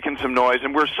really making some noise,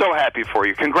 and we're so happy for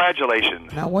you.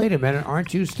 Congratulations. Now, wait a minute.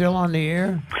 Aren't you still on the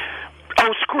air?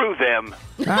 Oh, screw them.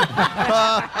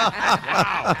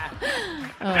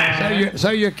 So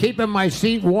you're keeping my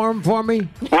seat warm for me?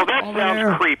 Well, that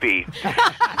sounds creepy.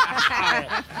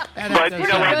 But you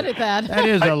know what? Good at that. That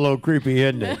is a little creepy,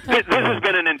 isn't it? This has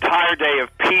been an entire day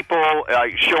of people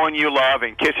showing you love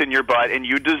and kissing your butt, and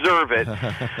you deserve it.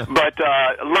 But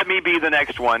let me be the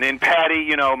next one. And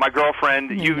Patty, my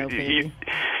girlfriend, I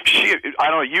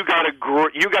don't know, you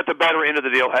got the better end of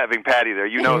the deal having Patty there.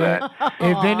 You know that.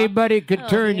 If anybody could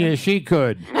turn you, she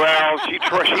could. Well, she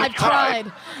I've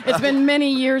tried. It's been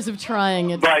many years of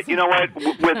trying. But you know what?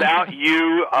 Without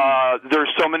you, there's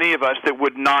so many of us that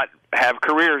would not have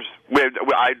careers.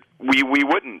 We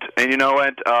wouldn't. And you know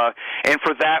what? And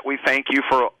for that, we thank you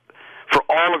for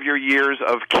all of your years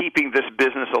of keeping this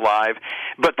business alive.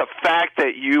 But the fact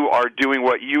that you are doing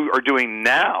what you are doing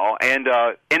now, and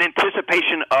in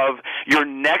anticipation of your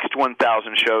next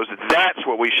 1,000 shows, that's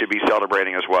what we should be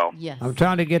celebrating as well. Yes. I'm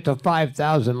trying to get to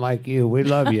 5,000 like you. We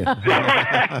love you.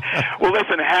 Well,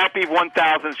 listen, happy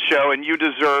 1,000th show, and you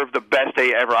deserve the best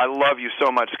day ever. I love you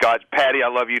so much, Scott. Patty, I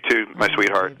love you too, my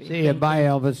sweetheart. See you. Bye,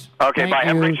 Elvis. Okay, bye.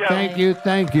 Have a great show.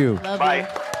 Thank you. Bye.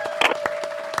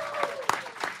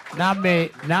 Not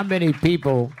many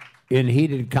people in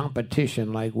heated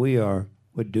competition like we are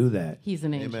would do that. He's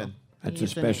an angel. Amen. That's a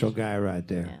special guy right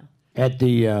there. Yeah. At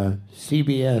the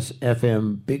CBS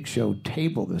FM Big Show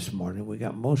table this morning, we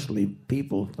got mostly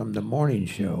people from the morning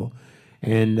show.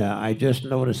 And I just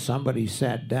noticed somebody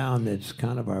sat down that's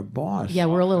kind of our boss. Yeah,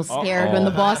 we're a little scared when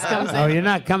the boss comes in. Oh, you're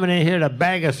not coming in here to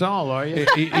bag us all, are you?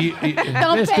 Don't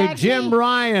Mr. bag Jim me.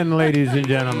 Ryan, ladies and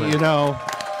gentlemen.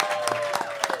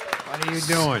 What are you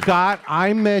doing? Scott,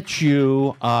 I met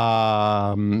you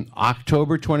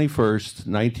October 21st,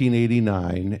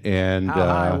 1989. And, how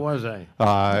high was I?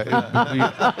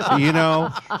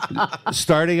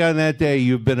 Starting on that day,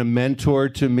 you've been a mentor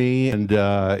to me, and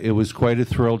it was quite a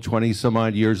thrill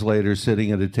 20-some-odd years later sitting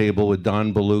at a table with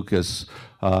Don Balukas,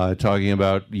 talking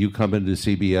about you coming to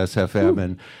CBS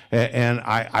FM, and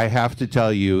I have to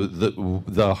tell you,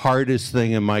 the hardest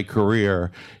thing in my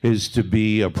career is to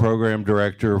be a program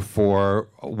director for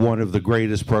one of the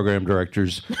greatest program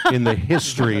directors in the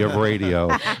history of radio,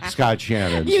 Scott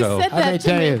Shannon. You said that Let me to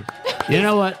tell me.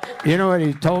 you know what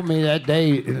he told me that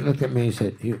day? He looked at me and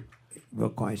said, real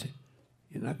quiet, he said,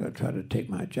 "You're not going to try to take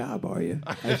my job, are you?"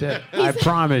 I said, "I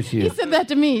promise you." He said that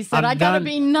to me. He said, I'm I got to done.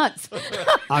 be nuts.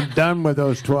 I'm done with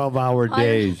those 12-hour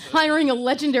days. Hiring a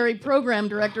legendary program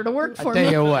director to work for I me.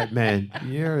 tell you what, man,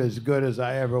 you're as good as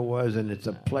I ever was, and it's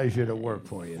a pleasure to work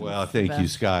for you. Well, thank you,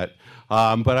 Scott.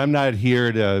 But I'm not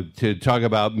here to talk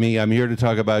about me. I'm here to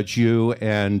talk about you.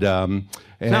 And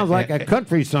sounds like a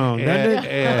country song, doesn't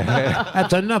it?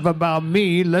 That's enough about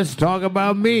me. Let's talk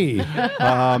about me.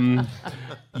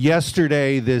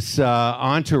 Yesterday, this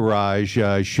entourage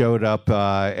showed up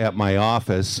at my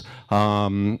office.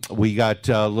 We got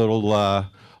a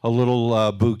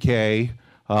little bouquet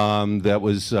that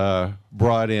was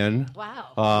brought in. Wow.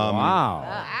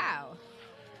 Wow.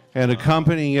 And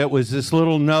accompanying it was this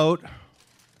little note.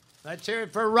 Let's hear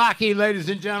it for Rocky, ladies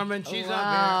and gentlemen. She's up here.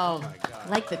 Wow. I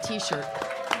like the T-shirt.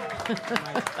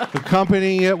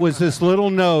 Accompanying it was this little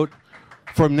note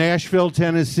from Nashville,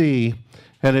 Tennessee,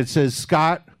 and it says,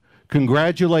 "Scott,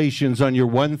 congratulations on your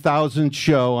 1,000th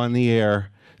show on the air.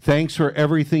 Thanks for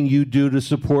everything you do to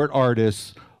support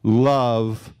artists.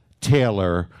 Love,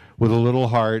 Taylor," with a little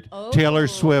heart. Taylor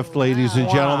Swift, ladies and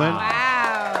gentlemen.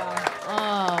 Wow.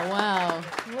 Oh, wow.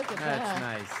 Look at That's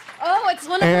nice. Oh, it's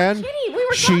one of our And kitty. We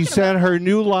were she talking sent her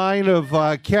new line of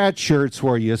cat shirts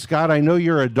for you. Scott, I know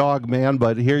you're a dog man,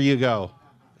 but here you go.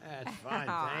 That's fine.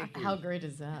 Thank you. How great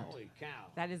is that? Holy cow.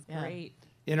 That is great.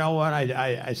 You know what?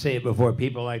 I say it before.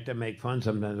 People like to make fun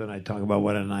sometimes when I talk about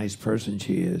what a nice person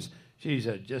she is. She's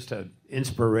just an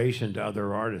inspiration to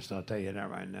other artists. I'll tell you that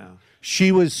right now.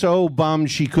 She was so bummed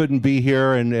she couldn't be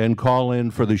here and call in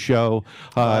for the show.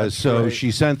 So great. she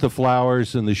sent the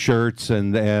flowers and the shirts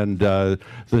and the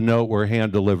note were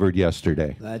hand delivered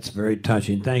yesterday. That's very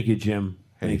touching. Thank you, Jim.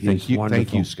 Hey, It's thank you,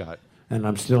 wonderful. Scott. And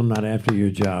I'm still not after your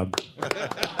job.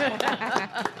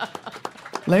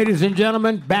 Ladies and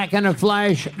gentlemen, back in a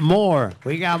flash, more.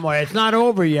 We got more. It's not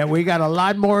over yet. We got a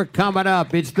lot more coming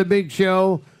up. It's the big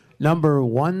show, number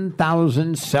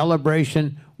 1,000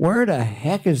 celebration. Where the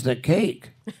heck is the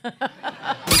cake?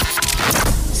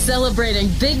 Celebrating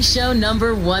Big Show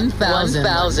number 1,000.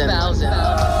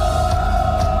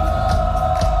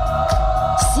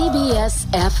 CBS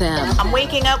FM. I'm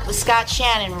waking up with Scott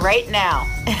Shannon right now.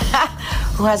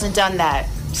 Who hasn't done that?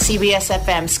 CBS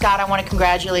FM. Scott, I want to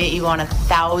congratulate you on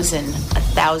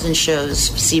 1,000 shows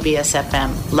for CBS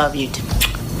FM. Love you.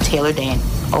 Taylor Dane,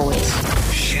 always.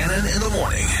 Shannon in the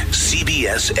morning,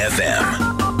 CBS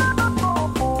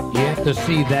FM. You have to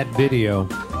see that video.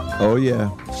 Oh, yeah.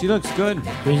 She looks good.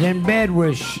 She's in bed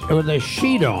with a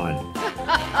sheet on.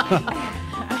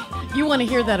 You want to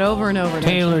hear that over and over.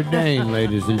 Taylor Dane,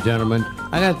 ladies and gentlemen.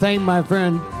 I got to thank my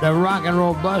friend, the rock and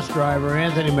roll bus driver,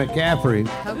 Anthony McCaffrey.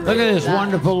 Look at this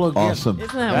wonderful look. Awesome.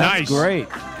 Isn't that That's great.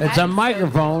 It's a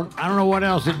microphone. I don't know what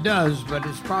else it does, but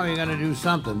it's probably going to do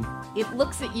something. It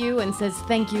looks at you and says,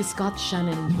 "Thank you, Scott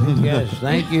Shannon." Yes,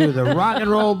 thank you. The rock and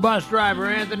roll bus driver,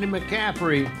 Anthony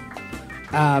McCaffrey.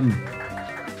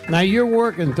 Now, you're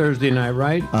working Thursday night,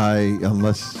 right?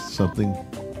 Unless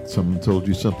someone told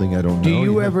you something I don't know. Do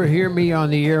you ever hear me on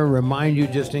the air remind you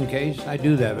just in case? I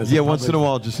do that. Yeah, once in a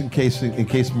while, just in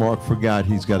case Mark forgot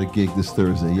he's got a gig this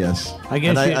Thursday. Yes, I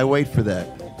guess I wait for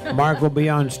that. Mark will be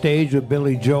on stage with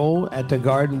Billy Joel at the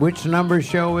Garden. Which number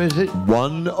show is it?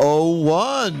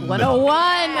 101.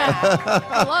 101.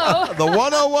 Hello. The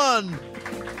 101.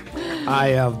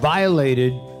 I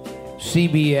violated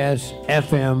CBS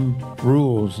FM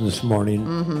rules this morning.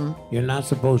 Mm-hmm. You're not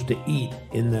supposed to eat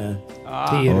in the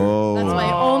theater. Oh. That's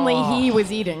why only he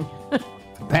was eating.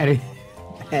 Patty,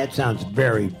 that sounds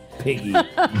very piggy.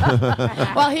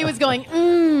 While he was going,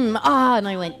 and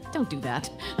I went, don't do that.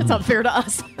 That's not fair to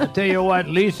us. I'll tell you what,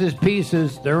 Lisa's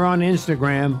Pieces, they're on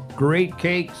Instagram. Great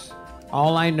cakes.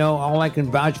 All I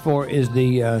can vouch for is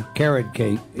the carrot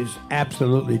cake. It's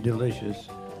absolutely delicious.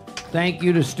 Thank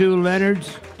you to Stu Leonards.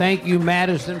 Thank you,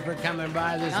 Madison, for coming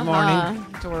by this morning.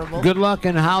 Adorable. Good luck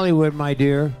in Hollywood, my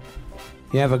dear.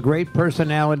 You have a great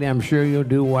personality. I'm sure you'll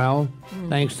do well.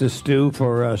 Thanks to Stu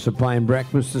for supplying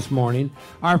breakfast this morning.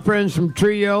 Our friends from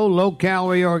Trio,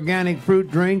 low-calorie organic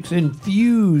fruit drinks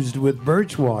infused with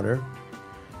birch water.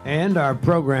 And our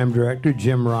program director,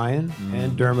 Jim Ryan,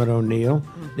 and Dermot O'Neill.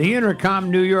 The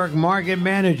Intercom New York market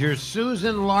manager,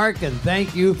 Susan Larkin.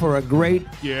 Thank you for a great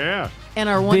and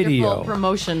our wonderful video.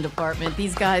 Promotion department.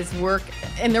 These guys work,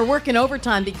 and they're working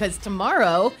overtime because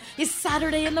tomorrow is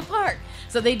Saturday in the Park.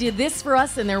 So they did this for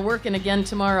us, and they're working again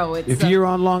tomorrow. It's, If you're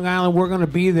on Long Island, we're going to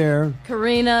be there.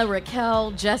 Karina,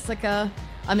 Raquel, Jessica.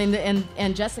 And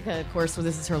Jessica, of course,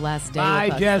 this is her last day. Bye,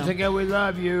 with us, Jessica. We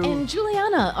love you. And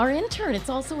Juliana, our intern, it's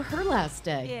also her last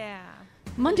day. Yeah.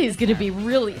 Monday's going to be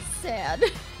really sad.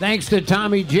 Thanks to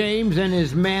Tommy James and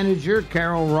his manager,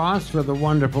 Carol Ross, for the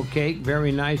wonderful cake.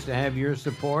 Very nice to have your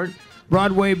support.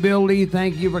 Broadway Bill Lee,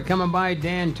 thank you for coming by.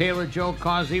 Dan Taylor, Joe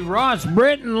Causey, Ross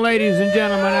Britton, ladies and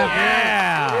gentlemen.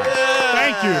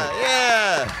 Thank you.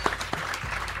 Yeah.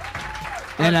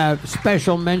 And a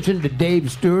special mention to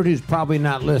Dave Stewart, who's probably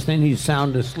not listening. He's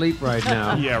sound asleep right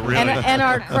now. Yeah, really. And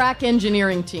our crack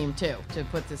engineering team, too, to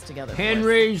put this together. for us.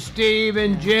 Henry, Steve,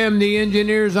 and Jim, the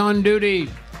engineers on duty.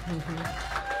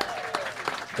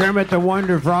 Kermit the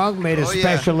Wonder Frog made a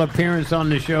special appearance on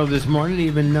the show this morning,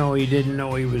 even though he didn't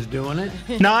know he was doing it.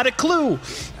 Not a clue.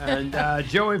 And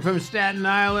Joey from Staten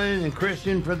Island and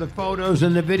Christian for the photos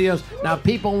and the videos. Now,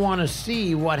 people want to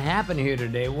see what happened here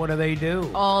today. What do they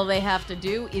do? All they have to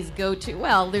do is go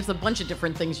to, there's a bunch of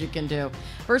different things you can do.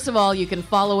 First of all, you can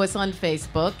follow us on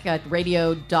Facebook at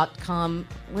radio.com.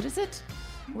 What is it?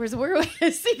 Where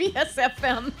CBS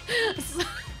FM.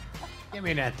 Give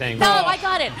me that thing. No, I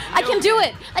got it. I can do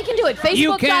it. Facebook.com.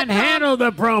 You can't handle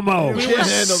the promo. I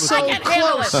can't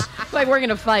handle it. Like, we're going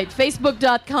to fight.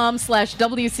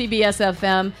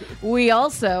 Facebook.com/WCBSFM. We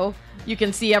also, you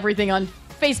can see everything on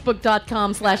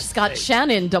Facebook.com/Scott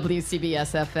Shannon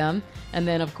WCBSFM. And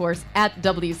then, of course, at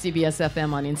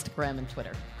WCBS-FM on Instagram and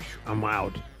Twitter. I'm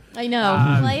out. I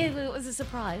know. It was a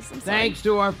surprise. I'm sorry. Thanks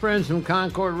to our friends from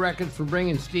Concord Records for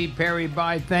bringing Steve Perry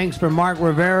by. Thanks for Mark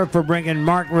Rivera for bringing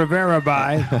Mark Rivera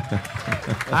by.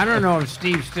 I don't know if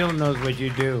Steve still knows what you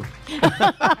do.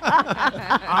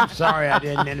 I'm sorry I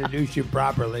didn't introduce you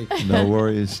properly. No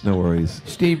worries, no worries.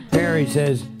 Steve Perry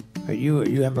says,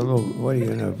 you have a little, what are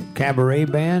you, in a cabaret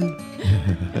band?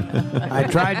 I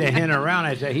tried to hint around.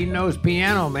 I said, he knows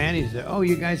Piano Man. He said, oh,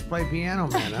 you guys play Piano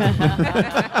Man,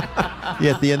 huh?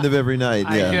 Yeah, at the end of every night,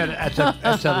 yeah.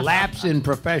 That's a lapse in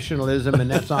professionalism, and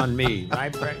that's on me,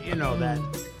 right? You know that.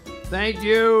 Thank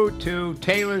you to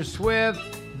Taylor Swift,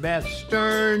 Beth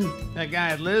Stern, that guy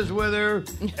that lives with her,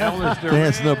 Elvis Duran. Yeah,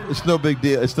 it's no big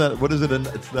deal. It's not. What is it?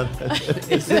 It's not.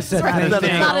 Is this a thing? It's not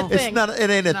a thing. It's not.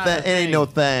 It ain't a thing. It ain't no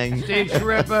thing. Steve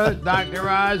Schirrippa, Dr.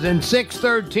 Oz, and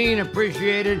 613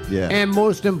 appreciated. Yeah. And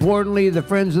most importantly, the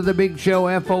friends of the Big Show,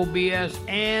 FOBS,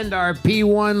 and our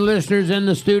P1 listeners in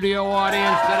the studio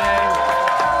audience today.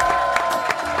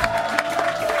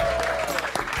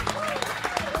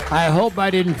 I hope I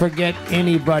didn't forget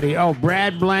anybody. Oh,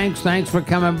 Brad Blanks, thanks for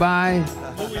coming by.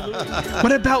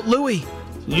 What about Louie?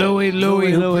 Louie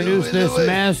who produced this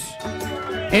mess.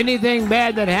 Anything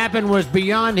bad that happened was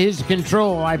beyond his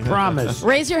control, I promise.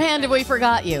 Raise your hand if we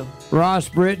forgot you. Ross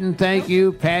Britton, thank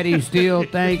you. Patty Steele,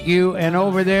 thank you. And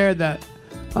over there, the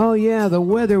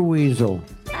weather weasel.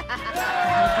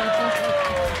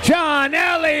 John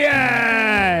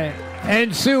Elliott!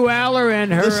 And Sue Aller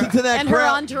and her... Listen to that and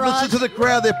crowd. Her entourage. Listen to the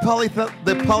crowd. They're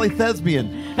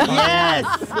polythesbian. Yes!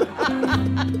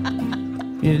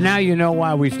 Now you know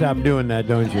why we stopped doing that,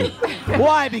 don't you?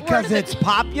 Why? Because it's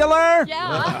popular?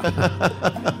 Yeah.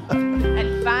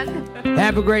 And fun.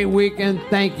 Have a great weekend.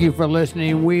 Thank you for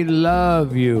listening. We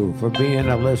love you for being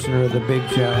a listener of The Big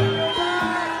Show.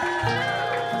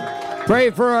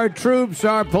 Pray for our troops,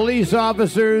 our police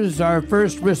officers, our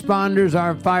first responders,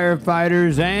 our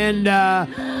firefighters, and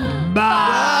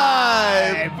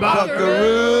bye,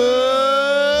 Buckaroo!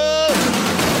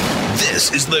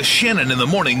 This is the Shannon in the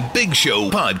Morning Big Show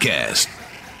podcast.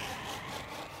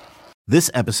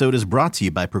 This episode is brought to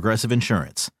you by Progressive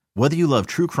Insurance. Whether you love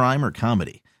true crime or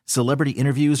comedy, celebrity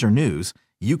interviews or news,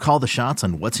 you call the shots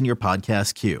on what's in your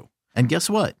podcast queue. And guess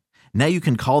what? Now you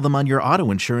can call them on your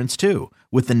auto insurance too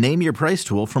with the Name Your Price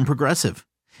tool from Progressive.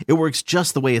 It works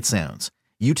just the way it sounds.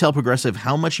 You tell Progressive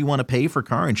how much you want to pay for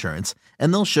car insurance,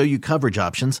 and they'll show you coverage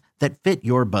options that fit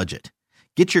your budget.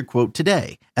 Get your quote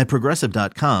today at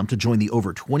Progressive.com to join the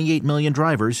over 28 million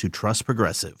drivers who trust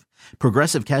Progressive.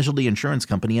 Progressive Casualty Insurance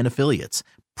Company and Affiliates.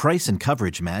 Price and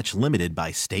coverage match limited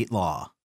by state law.